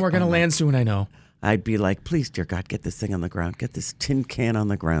like, well, we're going to land soon, I know. I'd be like, please, dear God, get this thing on the ground. Get this tin can on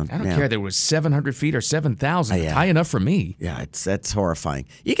the ground. I don't care if it was 700 feet or 7,000. High enough for me. Yeah, that's horrifying.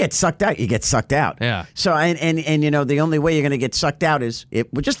 You get sucked out, you get sucked out. Yeah. So, and the only way you're going to get sucked out is,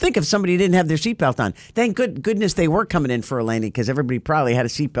 just think if somebody didn't have their seatbelt on. Thank goodness they were coming in for a landing because everybody probably had a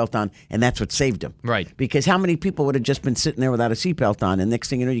seatbelt on, and that's what saved them. Right. Because how many people would have just been sitting there without a seatbelt on, and next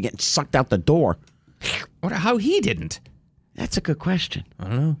thing you know, you're getting sucked out the door? Wonder how he didn't. That's a good question. I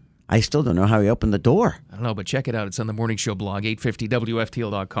don't know. I still don't know how he opened the door. I don't know, but check it out. It's on the Morning Show blog,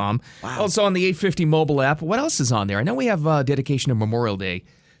 850WFTL.com. Wow. Also on the 850 mobile app. What else is on there? I know we have dedication of Memorial Day.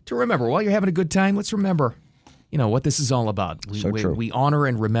 To remember, while you're having a good time, let's remember, what this is all about. We honor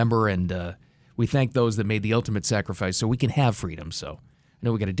and remember, and we thank those that made the ultimate sacrifice so we can have freedom. So I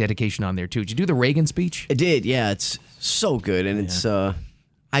know we got a dedication on there, too. Did you do the Reagan speech? I did, yeah. It's so good, and it's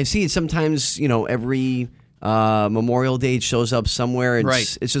I see it sometimes, every Memorial Day it shows up somewhere.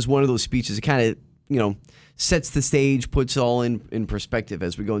 It's just one of those speeches. It kind of, sets the stage, puts it all in perspective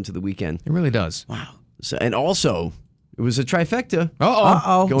as we go into the weekend. It really does. Wow. So, and also, it was a trifecta.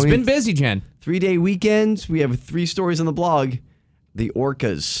 Uh-oh. It's been busy, Jen. 3-day weekend. We have 3 stories on the blog. The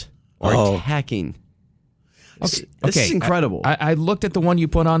orcas are attacking. This is incredible. I looked at the one you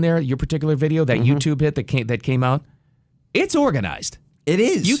put on there, your particular video, that YouTube hit that came out. It's organized. It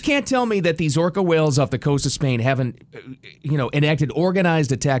is. You can't tell me that these orca whales off the coast of Spain haven't, enacted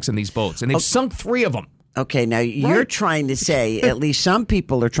organized attacks on these boats, and they've sunk 3 of them. Okay, now you're trying to say, at least some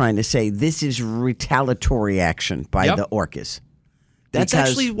people are trying to say, this is retaliatory action by the orcas. That's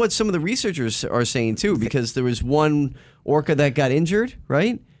actually what some of the researchers are saying, too, because there was one orca that got injured,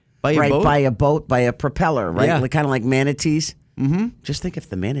 right? By a boat? By a propeller, right? Yeah. Kind of like manatees. Mm-hmm. Just think if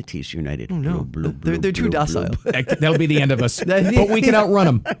the manatees united. Oh, no. They're too docile. That'll be the end of us. But we can outrun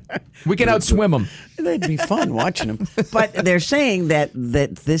them. We can outswim them. That'd be fun watching them. But they're saying that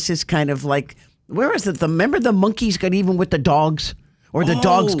this is kind of like, where is it? Remember the monkeys got even with the dogs? Or the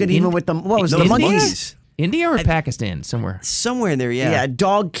dogs got even with them? What was it, the monkeys? India or Pakistan? Somewhere in there, yeah. Yeah, a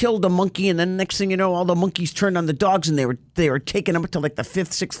dog killed a monkey, and then next thing you know, all the monkeys turned on the dogs, and they were taking them up to like the 5th,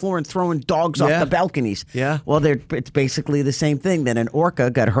 6th floor and throwing dogs off the balconies. Yeah. Well, it's basically the same thing. That an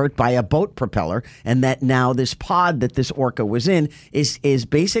orca got hurt by a boat propeller, and that now this pod that this orca was in is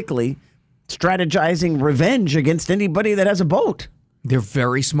basically strategizing revenge against anybody that has a boat. They're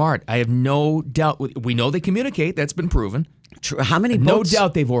very smart. I have no doubt. We know they communicate. That's been proven. How many boats? No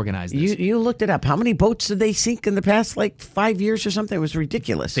doubt they've organized this. You looked it up. How many boats did they sink in the past 5 years or something? It was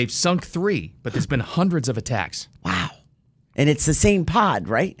ridiculous. They've sunk 3, but there's been hundreds of attacks. Wow. And it's the same pod,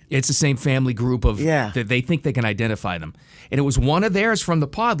 right? It's the same family group of that they think they can identify them. And it was one of theirs from the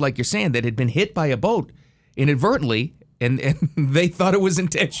pod, like you're saying, that had been hit by a boat inadvertently, and they thought it was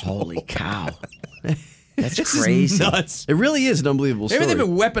intentional. Holy cow. That's This crazy. is nuts. It really is an unbelievable story. Maybe they've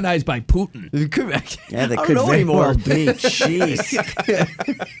been weaponized by Putin. Yeah, they I could don't know very anymore. well be. Jeez.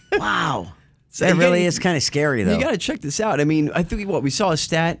 Wow. That really is kind of scary, though. You got to check this out. I mean, I think we saw a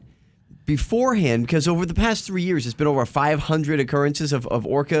stat beforehand, because over the past 3 years, it's been over 500 occurrences of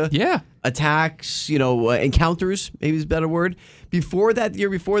orca attacks, encounters, maybe is a better word. Before that, the year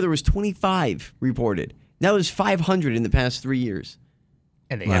before, there was 25 reported. Now there's 500 in the past 3 years.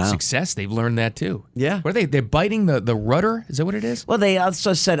 And they have success. They've learned that, too. Yeah. What are they're biting the rudder? Is that what it is? Well, they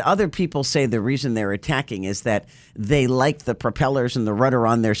also said other people say the reason they're attacking is that they like the propellers and the rudder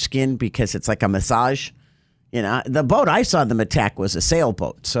on their skin because it's like a massage. The boat I saw them attack was a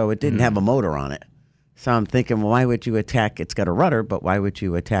sailboat, so it didn't have a motor on it. So I'm thinking, well, why would you attack? It's got a rudder, but why would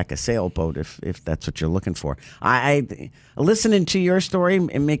you attack a sailboat if that's what you're looking for? I listening to your story,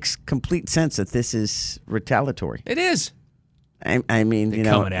 it makes complete sense that this is retaliatory. It is. I mean,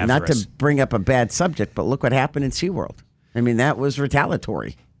 coming after not us. to bring up a bad subject, but look what happened in SeaWorld. I mean, that was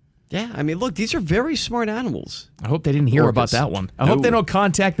retaliatory. Yeah, I mean, look, these are very smart animals. I hope they didn't hear about Orcas. that one. I hope they don't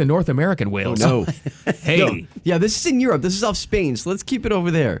contact the North American whales. Oh, no. Hey. No. Yeah, this is in Europe. This is off Spain, so let's keep it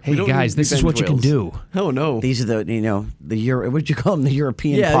over there. Hey, guys, this is what you can do. Oh, no. These are what'd you call them? The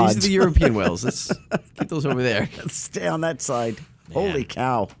European Yeah, pods. these are the European whales. Let's keep those over there. Let's stay on that side. Holy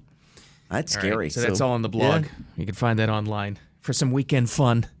cow. That's All right, scary. so that's all on the blog. Yeah. You can find that online for some weekend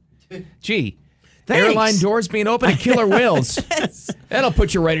fun. Gee, Thanks. airline doors being open at killer whales. That'll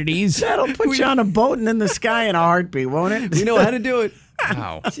put you right at ease. That'll put you on a boat and in the sky in a heartbeat, won't it? We know how to do it.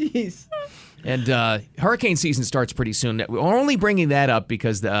 Wow. Jeez. And hurricane season starts pretty soon. We're only bringing that up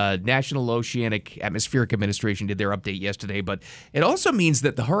because the National Oceanic Atmospheric Administration did their update yesterday, but it also means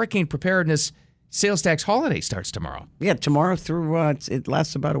that the hurricane preparedness sales tax holiday starts tomorrow. Yeah, tomorrow through, it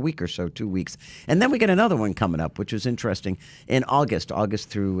lasts about a week or so, 2 weeks. And then we get another one coming up, which is interesting, in August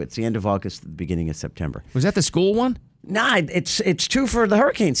through, it's the end of August, the beginning of September. Was that the school one? Nah, it's two for the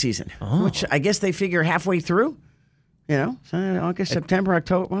hurricane season, which I guess they figure halfway through. So August, September,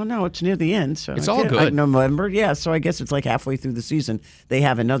 October. Well, no, it's near the end. So It's all good. November, yeah. So I guess it's like halfway through the season. They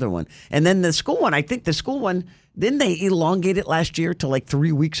have another one. And then the school one, I think the school one, didn't they elongate it last year to like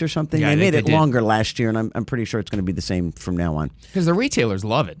 3 weeks or something? Yeah, they made it did. longer last year, and I'm pretty sure it's going to be the same from now on. Because the retailers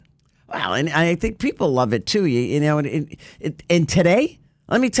love it. Wow, and I think people love it too. And today,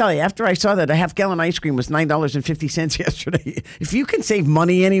 let me tell you, after I saw that a half-gallon ice cream was $9.50 yesterday, if you can save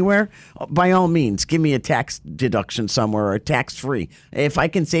money anywhere, by all means, give me a tax deduction somewhere or tax-free. If I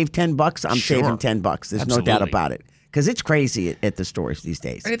can save $10, I'm Sure. saving $10. There's no doubt Absolutely. about it. Because it's crazy at the stores these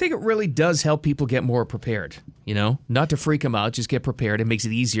days. And I think it really does help people get more prepared, not to freak them out, just get prepared. It makes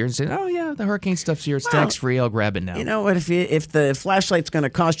it easier and say, oh, yeah, the hurricane stuff's here. It's tax-free. I'll grab it now. You know what? If the flashlight's going to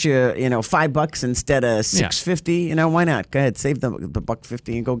cost you, $5 instead of $6.50, why not? Go ahead, save the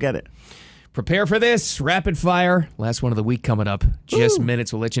 $1.50 and go get it. Prepare for this. Rapid fire. Last one of the week coming up. Just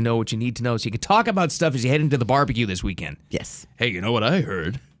minutes. We'll let you know what you need to know so you can talk about stuff as you head into the barbecue this weekend. Yes. Hey, you know what I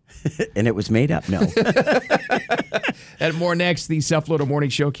heard? And it was made up? No. And more next. The South Florida Morning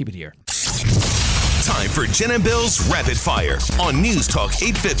Show. Keep it here. Time for Jen and Bill's Rapid Fire on News Talk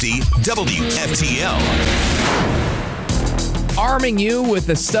 850 WFTL. Arming you with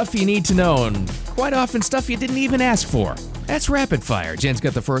the stuff you need to know, and quite often stuff you didn't even ask for. That's Rapid Fire. Jen's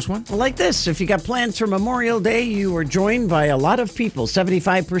got the first one. Like this, if you got plans for Memorial Day, you are joined by a lot of people.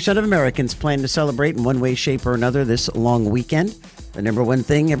 75% of Americans plan to celebrate in one way, shape, or another this long weekend. The number one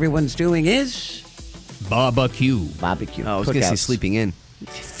thing everyone's doing is barbecue. Barbecue. Oh, I was going to say Cookouts. sleeping in.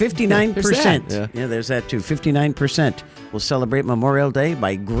 59%. Yeah, there's that too. 59% will celebrate Memorial Day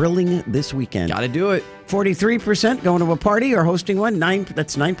by grilling this weekend. Got to do it. 43% going to a party or hosting one.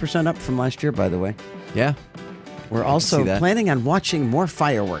 That's 9% up from last year, by the way. Yeah. We're see also that. planning on watching more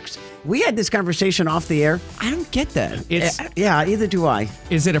fireworks. We had this conversation off the air. I don't get that. Yeah, either do I.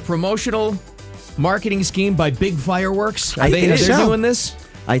 Is it a promotional marketing scheme by Big Fireworks? I think They're so. doing this?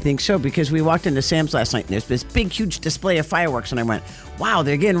 I think so, because we walked into Sam's last night and there's this big, huge display of fireworks, and I went, wow,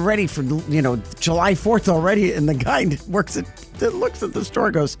 they're getting ready for, July 4th already. And the guy that looks at the store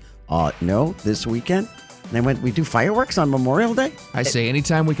goes, no, this weekend. And I went, we do fireworks on Memorial Day? I say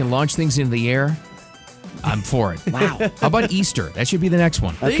anytime we can launch things into the air, I'm for it. Wow. How about Easter? That should be the next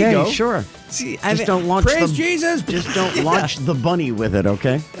one. Okay, There you go. sure. See, Don't launch Praise Jesus! Just don't launch the bunny with it,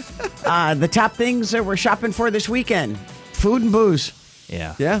 okay? The top things that we're shopping for this weekend: food and booze.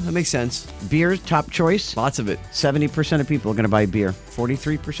 Yeah. Yeah, that makes sense. Beer, top choice. Lots of it. 70% of people are going to buy beer.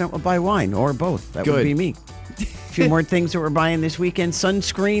 43% will buy wine or both. That would Good. be me. A few more things that we're buying this weekend: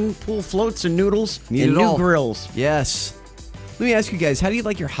 sunscreen, pool floats, and noodles, Need and it new all. grills. Yes. Let me ask you guys, how do you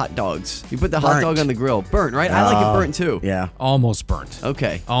like your hot dogs? You put the hot Burnt. dog on the grill. Burnt, right? I like it burnt too. Yeah. Almost burnt.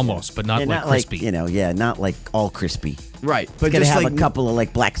 Okay. Almost, but not Yeah, like crispy. not like all crispy. Right. But But going to just have like a couple of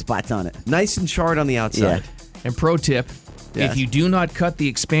like black spots on it. nice and charred on the outside. And pro tip, Yes. if you do not cut the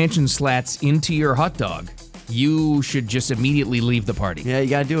expansion slats into your hot dog, you should just immediately leave the party. Yeah, you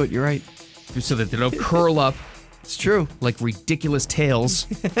got to do it. You're right. So that they don't curl up It's true. like ridiculous tails.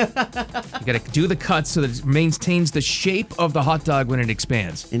 You got to do the cut so that it maintains the shape of the hot dog when it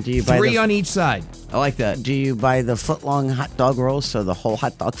expands. And do you buy 3 the- on each side. I like that. Do you buy the foot-long hot dog rolls so the whole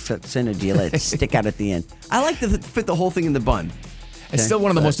hot dog fits in, or do you let it stick out at the end? I like to fit the whole thing in the bun. It's still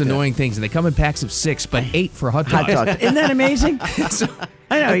one of the most annoying things, and they come in packs of 6, but 8 for hot dogs. Hot dogs. Isn't that amazing?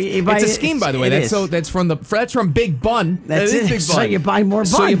 I know. You buy It's a scheme, by the way. it That's is. that's from Big Bun. That's That is it. Big So Bun. you buy more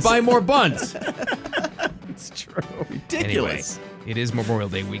buns. So you buy more buns. It's true. Ridiculous. Anyway, it is Memorial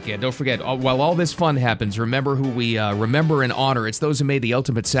Day weekend. Don't forget, while all this fun happens, remember who we remember and honor. It's those who made the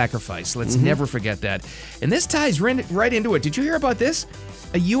ultimate sacrifice. Let's never forget that. And this ties right into it. Did you hear about this?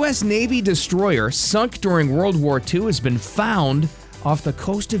 A U.S. Navy destroyer sunk during World War II has been found off the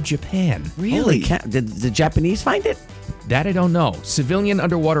coast of Japan. Holy cow. Did the Japanese find it? That I don't know. Civilian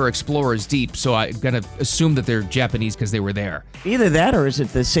underwater explorers deep, so I'm going to assume that they're Japanese because they were there. Either that, or is it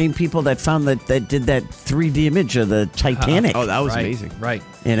the same people that found that did that 3D image of the Titanic? Oh, that was Right, amazing. Right.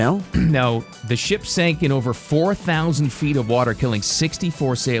 You know? Now, the ship sank in over 4,000 feet of water, killing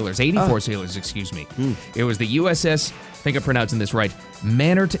 84 sailors, excuse me. It was the USS, I think I'm pronouncing this right,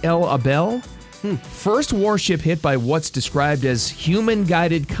 Manert El Abel. First warship hit by what's described as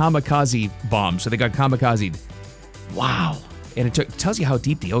human-guided kamikaze bombs. So they got kamikazed. Wow. And it tells you how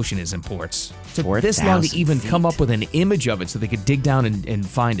deep the ocean is in ports. It took this long to 4,000 even feet. come up with an image of it so they could dig down and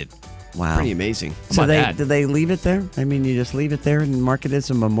find it. Wow. Pretty amazing. So about did they leave it there? I mean, you just leave it there and mark it as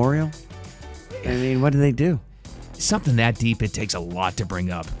a memorial? I mean, what do they do? Something that deep, it takes a lot to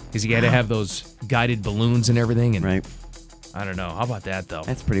bring up. Because you got to have those guided balloons and everything. And Right. I don't know. How about that, though?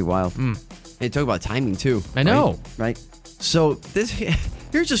 That's pretty wild. Hey, talk about timing, too. I know. Right? So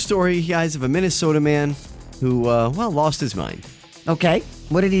here's a story, guys, of a Minnesota man who, lost his mind. Okay.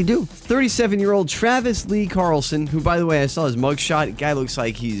 What did he do? 37-year-old Travis Lee Carlson, who, by the way, I saw his mugshot. Guy looks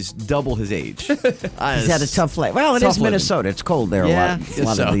like he's double his age. He's had a tough life. Well, it is Minnesota. It's cold there Yeah, a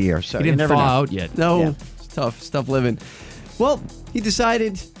lot so. of the year. So He you didn't never thaw know. out yet. No, Yeah. it's tough living. Well, he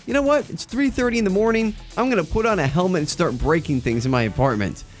decided, you know what? It's 3:30 in the morning. I'm going to put on a helmet and start breaking things in my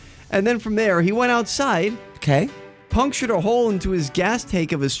apartment. And then from there, he went outside, Okay. punctured a hole into his gas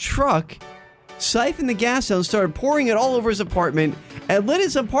tank of his truck, siphoned the gas out, and started pouring it all over his apartment, and lit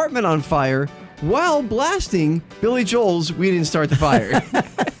his apartment on fire while blasting Billy Joel's "We Didn't Start the Fire."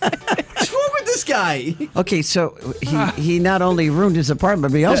 What's wrong with this guy? Okay, so he not only ruined his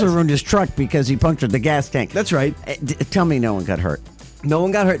apartment, but he also ruined his truck because he punctured the gas tank. That's right. Tell me no one got hurt. No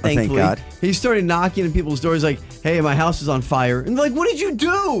one got hurt, thank thankfully. God. He started knocking at people's doors like, hey, my house is on fire. And they're like, what did you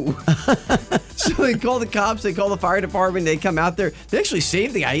do? So they call the cops, they call the fire department, they come out there. They actually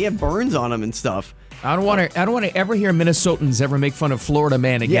saved the guy. He had burns on him and stuff. I don't want to ever hear Minnesotans ever make fun of Florida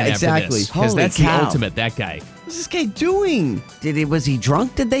man again. Yeah, after exactly. this, because Holy that's cow. the ultimate. That guy. What's this guy doing? Was he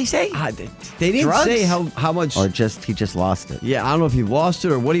drunk, did they say? They didn't Drugs? say how much. Or he just lost it? Yeah, I don't know if he lost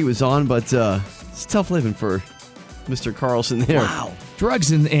it or what he was on, but it's tough living for Mr. Carlson there. Wow.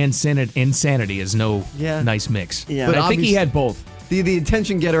 Drugs and insanity is no Yeah. nice mix. Yeah. But But I think he obvious- had both. The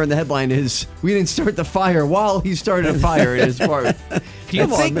attention getter in the headline is, we didn't start the fire while he started a fire in his apartment. Do you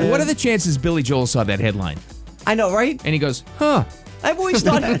Come on, think? man. What are the chances Billy Joel saw that headline I know, right? and he goes, "Huh"? I've always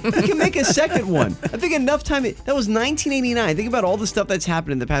thought he can make a second one. I think enough time. That was 1989. Think about all the stuff that's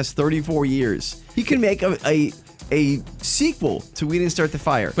happened in the past 34 years. He can make a sequel to "We Didn't Start the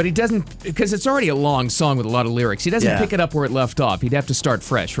Fire." But he doesn't, because it's already a long song with a lot of lyrics. He doesn't Yeah. pick it up where it left off. He'd have to start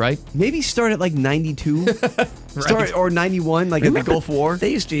fresh, right? Maybe start at like 92. Story, or 91, like in the Gulf War.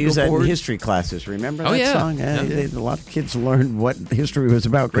 They used to use that in history classes. Remember Oh, that yeah. song? Yeah. A lot of kids learned what history was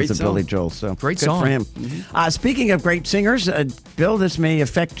about Great because of song. Billy Joel. So Great good song. for him. Speaking of great singers, Bill, this may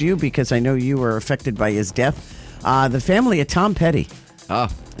affect you because I know you were affected by his death. The family of Tom Petty.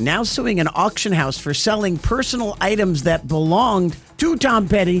 Now suing an auction house for selling personal items that belonged to Tom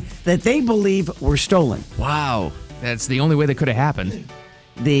Petty that they believe were stolen. Wow. That's the only way that could have happened.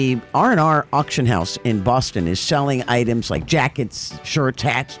 The R&R auction house in Boston is selling items like jackets, shirts,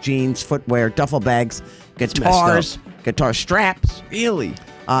 hats, jeans, footwear, duffel bags, guitars, guitar straps. Really?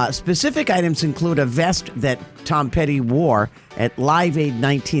 Specific items include a vest that Tom Petty wore at Live Aid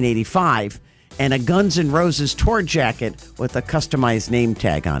 1985 and a Guns N' Roses tour jacket with a customized name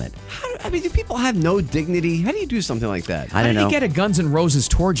tag on it. Do people have no dignity? How do you do something like that? I don't know. How did he get a Guns N' Roses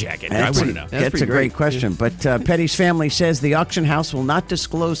tour jacket? I want to know. That's a great question. But Petty's family says the auction house will not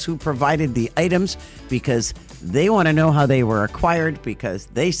disclose who provided the items because they want to know how they were acquired because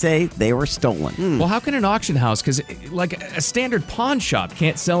they say they were stolen. Well, how can an auction house, because like a standard pawn shop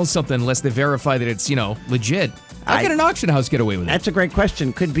can't sell something unless they verify that it's, legit. How can an auction house get away with it? That's a great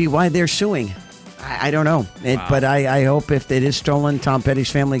question. Could be why they're suing. I don't know. But I hope if it is stolen, Tom Petty's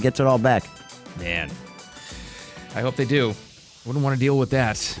family gets it all back. Man, I hope they do. Wouldn't want to deal with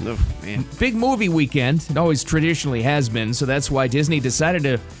that. No, man. Big movie weekend. It always traditionally has been, so that's why Disney decided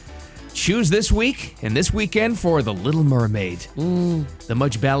to choose this week and this weekend for The Little Mermaid. The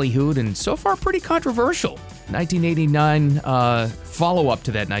much ballyhooed and so far pretty controversial 1989 follow-up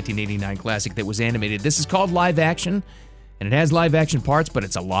to that 1989 classic that was animated. This is called live action, and it has live action parts, but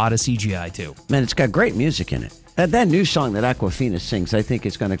it's a lot of CGI too. Man, it's got great music in it. That new song that Aquafina sings, I think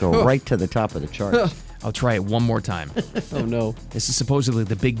is going to go right to the top of the charts. I'll try it one more time. Oh, no. This is supposedly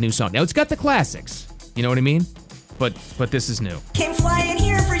the big new song. Now, it's got the classics. You know what I mean? But this is new. Came flying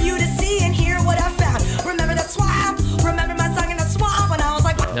here for you to see and hear what I found. Remember that swamp? Remember my song in the swamp? And I was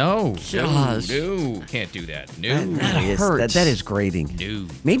like, No, Gosh. no, can't do that. No, That is grating. No.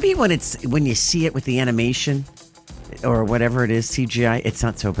 Maybe when you see it with the animation or whatever it is, CGI, it's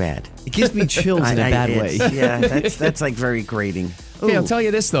not so bad. It gives me chills in a bad way. Yeah, that's like very grating. Okay, I'll tell you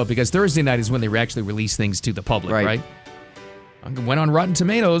this, though, because Thursday night is when they actually release things to the public, right? I went on Rotten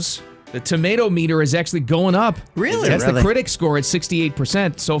Tomatoes. The tomato meter is actually going up. Really? That's Really? the critic score at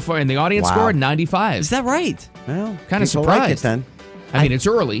 68% so far, and the audience Wow. score at 95. Is that right? Well, Kind of people surprised. like it then. I mean, it's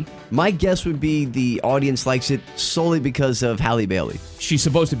early. My guess would be the audience likes it solely because of Halle Bailey. She's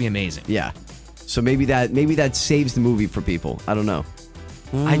supposed to be amazing. Yeah. So maybe that saves the movie for people. I don't know.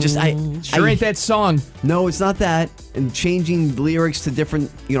 Sure ain't that song. No, it's not that. And changing lyrics to different,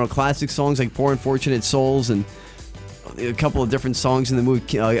 classic songs like Poor Unfortunate Souls and a couple of different songs in the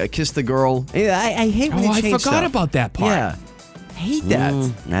movie, Kiss the Girl. I hate when they I change forgot stuff. about that part. Yeah. I hate that.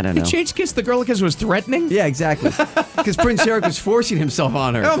 I don't They know. changed Kiss the Girl because it was threatening? Yeah, exactly. Because Prince Eric was forcing himself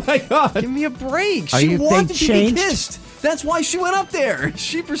on her. Oh, my God. Give me a break. Are She you- they wanted to be changed? kissed. That's why she went up there.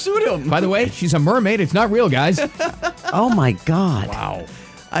 She pursued him. By the way, she's a mermaid. It's not real, guys. Oh my God! Wow.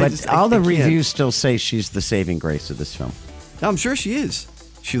 But all the I can't. reviews still say she's the saving grace of this film. I'm sure she is.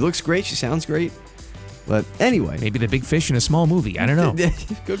 She looks great. She sounds great. But anyway. Maybe the big fish in a small movie. I don't know.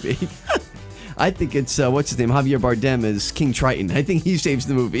 Could be. I think it's, what's his name? Javier Bardem as King Triton. I think he saves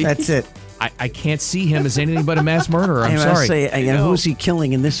the movie. That's it. I can't see him as anything but a mass murderer. I'm I must sorry. say, who's he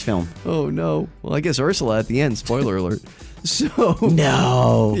killing in this film? Oh, no. Well, I guess Ursula at the end. Spoiler alert. So.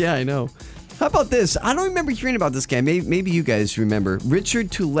 No. Yeah, I know. How about this? I don't remember hearing about this guy. Maybe you guys remember. Richard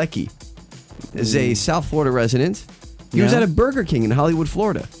Tulecki is a South Florida resident. He was Yeah. at a Burger King in Hollywood,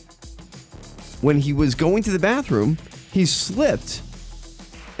 Florida. When he was going to the bathroom, he slipped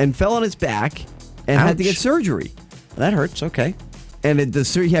and fell on his back and had to Ouch. get surgery. That hurts. Okay. And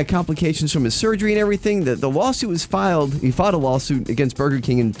he had complications from his surgery and everything. The lawsuit was filed. He filed a lawsuit against Burger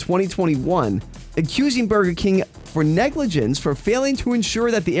King in 2021, accusing Burger King for negligence for failing to ensure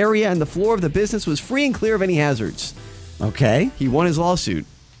that the area and the floor of the business was free and clear of any hazards. Okay. He won his lawsuit.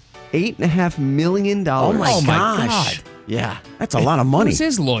 $8.5 million. Oh my Oh, my gosh. God. Yeah. That's a lot of money. Who's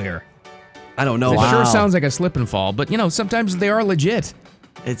his lawyer? I don't know. It Wow. sure sounds like a slip and fall, but sometimes they are legit.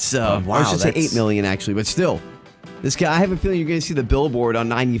 It's wow, I should say that's- $8 million actually, but still. This guy, I have a feeling you're going to see the billboard on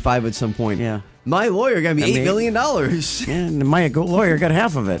 95 at some point. Yeah. My lawyer got me $8 mean- million. And my lawyer got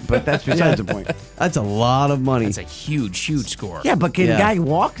half of it, but that's besides the point. That's a lot of money. That's a huge, huge score. Yeah, but can Yeah. guy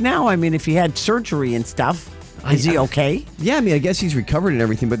walk now? I mean, if he had surgery and stuff, is he okay? Yeah, I mean, I guess he's recovered and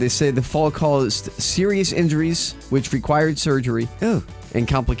everything, but they say the fall caused serious injuries, which required surgery, and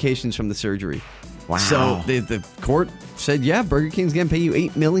complications from the surgery. Wow. So the court said, yeah, Burger King's going to pay you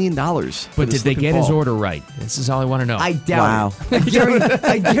 $8 million. But did they get his order right? This is all I want to know. I doubt it.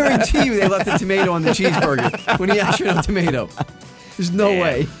 I guarantee you they left the tomato on the cheeseburger when he asked for no tomato. There's no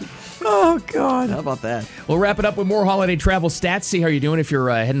way. Oh, God. How about that? We'll wrap it up with more holiday travel stats. See how you're doing if you're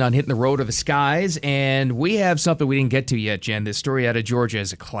hitting the road or the skies. And we have something we didn't get to yet, Jen. This story out of Georgia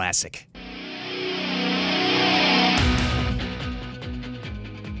is a classic.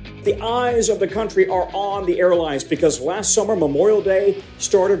 The eyes of the country are on the airlines because last summer, Memorial Day,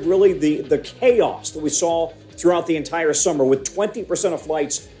 started really the chaos that we saw throughout the entire summer with 20% of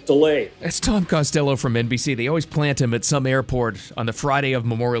flights delayed. That's Tom Costello from NBC. They always plant him at some airport on the Friday of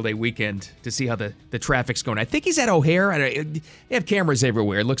Memorial Day weekend to see how the traffic's going. I think he's at O'Hare. They have cameras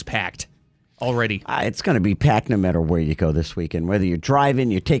everywhere. It looks packed already. It's going to be packed no matter where you go this weekend. Whether you're driving,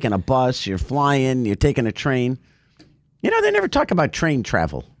 you're taking a bus, you're flying, you're taking a train. You know, they never talk about train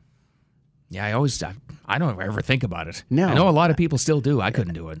travel. Yeah, I don't ever think about it. No. I know a lot of people still do. I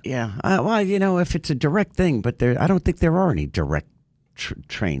couldn't do it. Yeah. Well, you know, if it's a direct thing, but I don't think there are any direct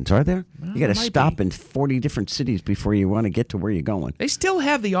trains, are there? Well, you got to stop in 40 different cities before you want to get to where you're going. They still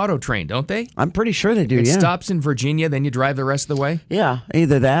have the auto train, don't they? I'm pretty sure they do, It yeah. stops in Virginia, then you drive the rest of the way? Yeah,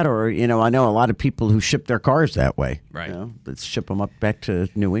 either that or, you know, I know a lot of people who ship their cars that way. Right. You know, let's ship them up back to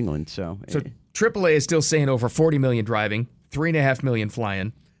New England. So AAA is still saying over 40 million driving, 3.5 million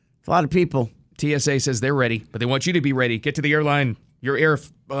flying. It's a lot of people. TSA says they're ready, but they want you to be ready. Get to the airline, your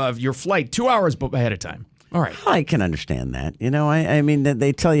flight 2 hours ahead of time. All right. I can understand that. You know, I mean,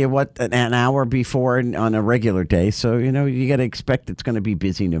 they tell you what, an hour before on a regular day. So, you know, you got to expect it's going to be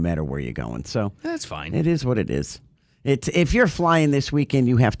busy no matter where you're going. So that's fine. It is what it is. If you're flying this weekend,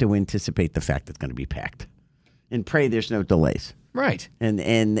 you have to anticipate the fact it's going to be packed and pray there's no delays. Right. And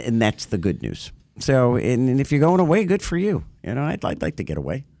that's the good news. So, and if you're going away, good for you. You know, I'd like to get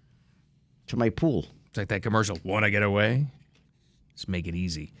away to my pool. It's like that commercial, want to get away? Let's make it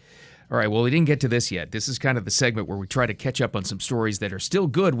easy. All right, well, we didn't get to this yet. This is kind of the segment where we try to catch up on some stories that are still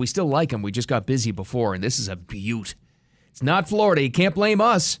good. We still like them. We just got busy before, and this is a beaut. It's not Florida. You can't blame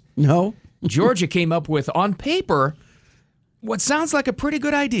us. No. Georgia came up with, on paper, what sounds like a pretty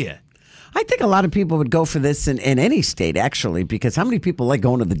good idea. I think a lot of people would go for this in any state, actually, because how many people like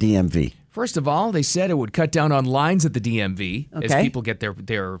going to the DMV? First of all, they said it would cut down on lines at the DMV as people get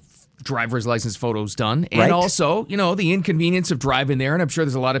their driver's license photos done. And Right. also, you know, the inconvenience of driving there. And I'm sure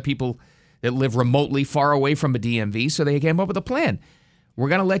there's a lot of people that live remotely far away from a DMV, so they came up with a plan. We're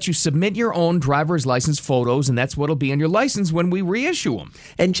going to let you submit your own driver's license photos, and that's what'll be on your license when we reissue them.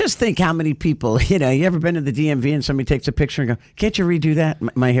 And just think how many people, you know, you ever been to the DMV and somebody takes a picture and go, can't you redo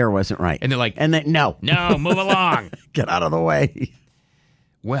that? My hair wasn't right. And they're like, no. No, move along. Get out of the way.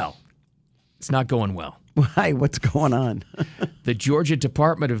 Well, it's not going well. Why? What's going on? The Georgia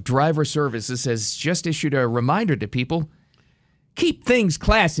Department of Driver Services has just issued a reminder to people. Keep things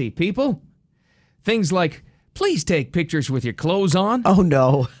classy, people. Things like, please take pictures with your clothes on. Oh,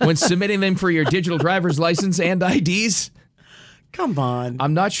 no. When submitting them for your digital driver's license and IDs. Come on.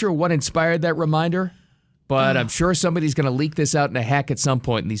 I'm not sure what inspired that reminder, but I'm sure somebody's going to leak this out in a hack at some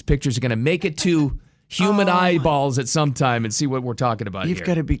point, and these pictures are going to make it to human eyeballs at some time and see what we're talking about You've here.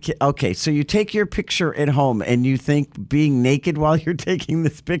 got to be okay. So you take your picture at home and you think being naked while you're taking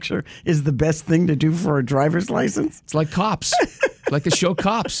this picture is the best thing to do for a driver's license? It's like Cops. Like the show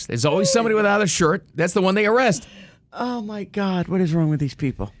Cops. There's always somebody without a shirt. That's the one they arrest. Oh, my God. What is wrong with these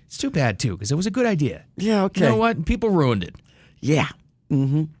people? It's too bad, too, because it was a good idea. Yeah, okay. You know what? People ruined it. Yeah.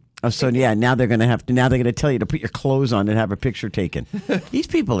 Mm-hmm. Oh, so yeah, now they're going to tell you to put your clothes on and have a picture taken. These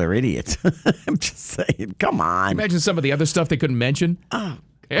people are idiots. I'm just saying, come on. Imagine some of the other stuff they couldn't mention. Oh.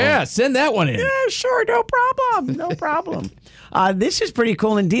 Yeah, send that one in. Yeah, sure, no problem. No problem. This is pretty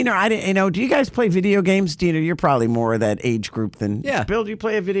cool. And Diener, do you guys play video games? Diener, you're probably more of that age group than... Yeah. Bill, do you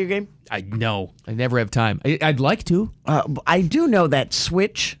play a video game? No, I never have time. I'd like to. I do know that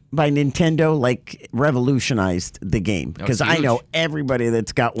Switch by Nintendo revolutionized the game because I know everybody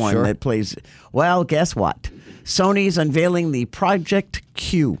that's got one that plays. Well, guess what? Sony's unveiling the Project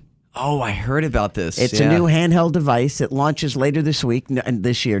Q. Oh, I heard about this. It's a new handheld device. It launches later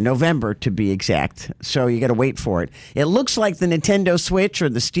this year, November to be exact. So you got to wait for it. It looks like the Nintendo Switch or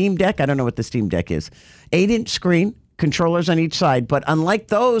the Steam Deck. I don't know what the Steam Deck is. 8-inch screen. Controllers on each side, but unlike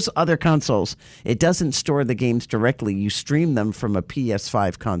those other consoles, it doesn't store the games directly. You stream them from a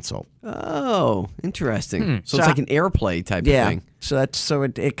PS5 console. Oh, interesting. So it's like an AirPlay type of thing. So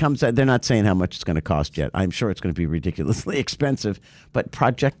it comes out. They're not saying how much it's going to cost yet. I'm sure it's going to be ridiculously expensive, but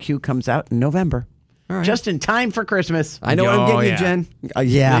Project Q comes out in November. All right. Just in time for Christmas. I know what I'm getting you, Jen.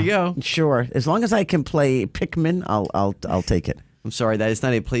 Yeah. There you go. Sure. As long as I can play Pikmin, I'll take it. I'm sorry, that is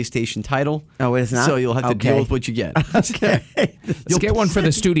not a PlayStation title. Oh, it's not? So you'll have to Okay. deal with what you get. Okay. Let's get one for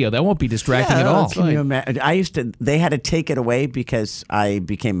the studio. That won't be distracting at all. Can you imagine? They had to take it away because I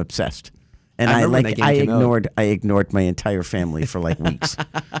became obsessed. And I I remember when that game came out. I ignored my entire family for like weeks.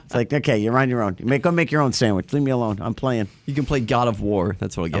 It's like, okay, you're on your own. Go make your own sandwich. Leave me alone. I'm playing. You can play God of War.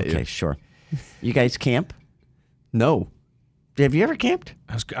 That's what I'll get you. Okay, sure. You guys camp? No. Have you ever camped?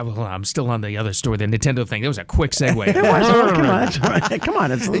 I'm still on the other story, the Nintendo thing. That was a quick segue. It was. Oh, come on. Come on.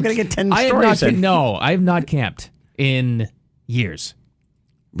 We're going to get 10 stories in. No, I have not camped in years.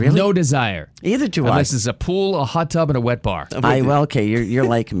 Really? No desire. Either do Unless it's a pool, a hot tub, and a wet bar. Well, okay, you're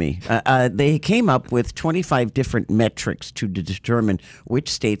like me. They came up with 25 different metrics to determine which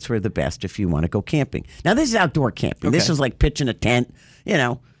states were the best if you want to go camping. Now, this is outdoor camping. Okay. This is like pitching a tent,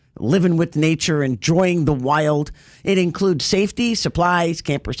 living with nature, enjoying the wild. It includes safety, supplies,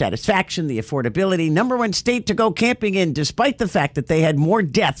 camper satisfaction, the affordability. Number one state to go camping in, despite the fact that they had more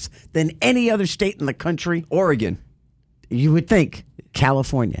deaths than any other state in the country. Oregon. You would think.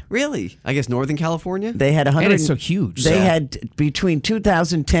 California. Really? I guess Northern California? They had 100. And it's so huge. They had, between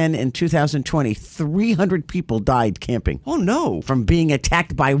 2010 and 2020, 300 people died camping. Oh, no. From being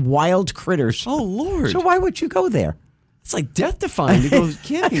attacked by wild critters. Oh, Lord. So why would you go there? It's like death-defying to go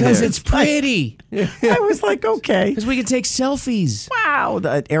camping Because there. it's pretty. I was like, okay. Because we can take selfies. Wow.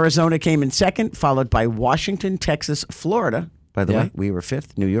 Arizona came in second, followed by Washington, Texas, Florida. By the way, we were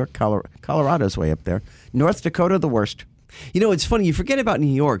fifth. New York, Colorado's way up there. North Dakota, the worst. You know, it's funny. You forget about New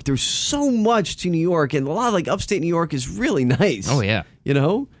York. There's so much to New York, and a lot of upstate New York is really nice. Oh, yeah. You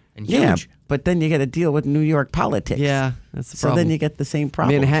know? And yeah, huge. but then you got to deal with New York politics. Yeah, that's the so problem. then you get the same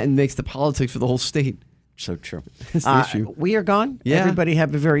problem. Manhattan makes the politics for the whole state. So true. That's the issue. We are gone. Yeah. Everybody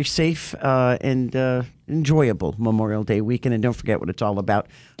have a very safe and enjoyable Memorial Day weekend. And don't forget what it's all about.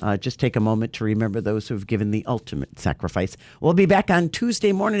 Just take a moment to remember those who have given the ultimate sacrifice. We'll be back on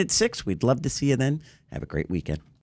Tuesday morning at 6. We'd love to see you then. Have a great weekend.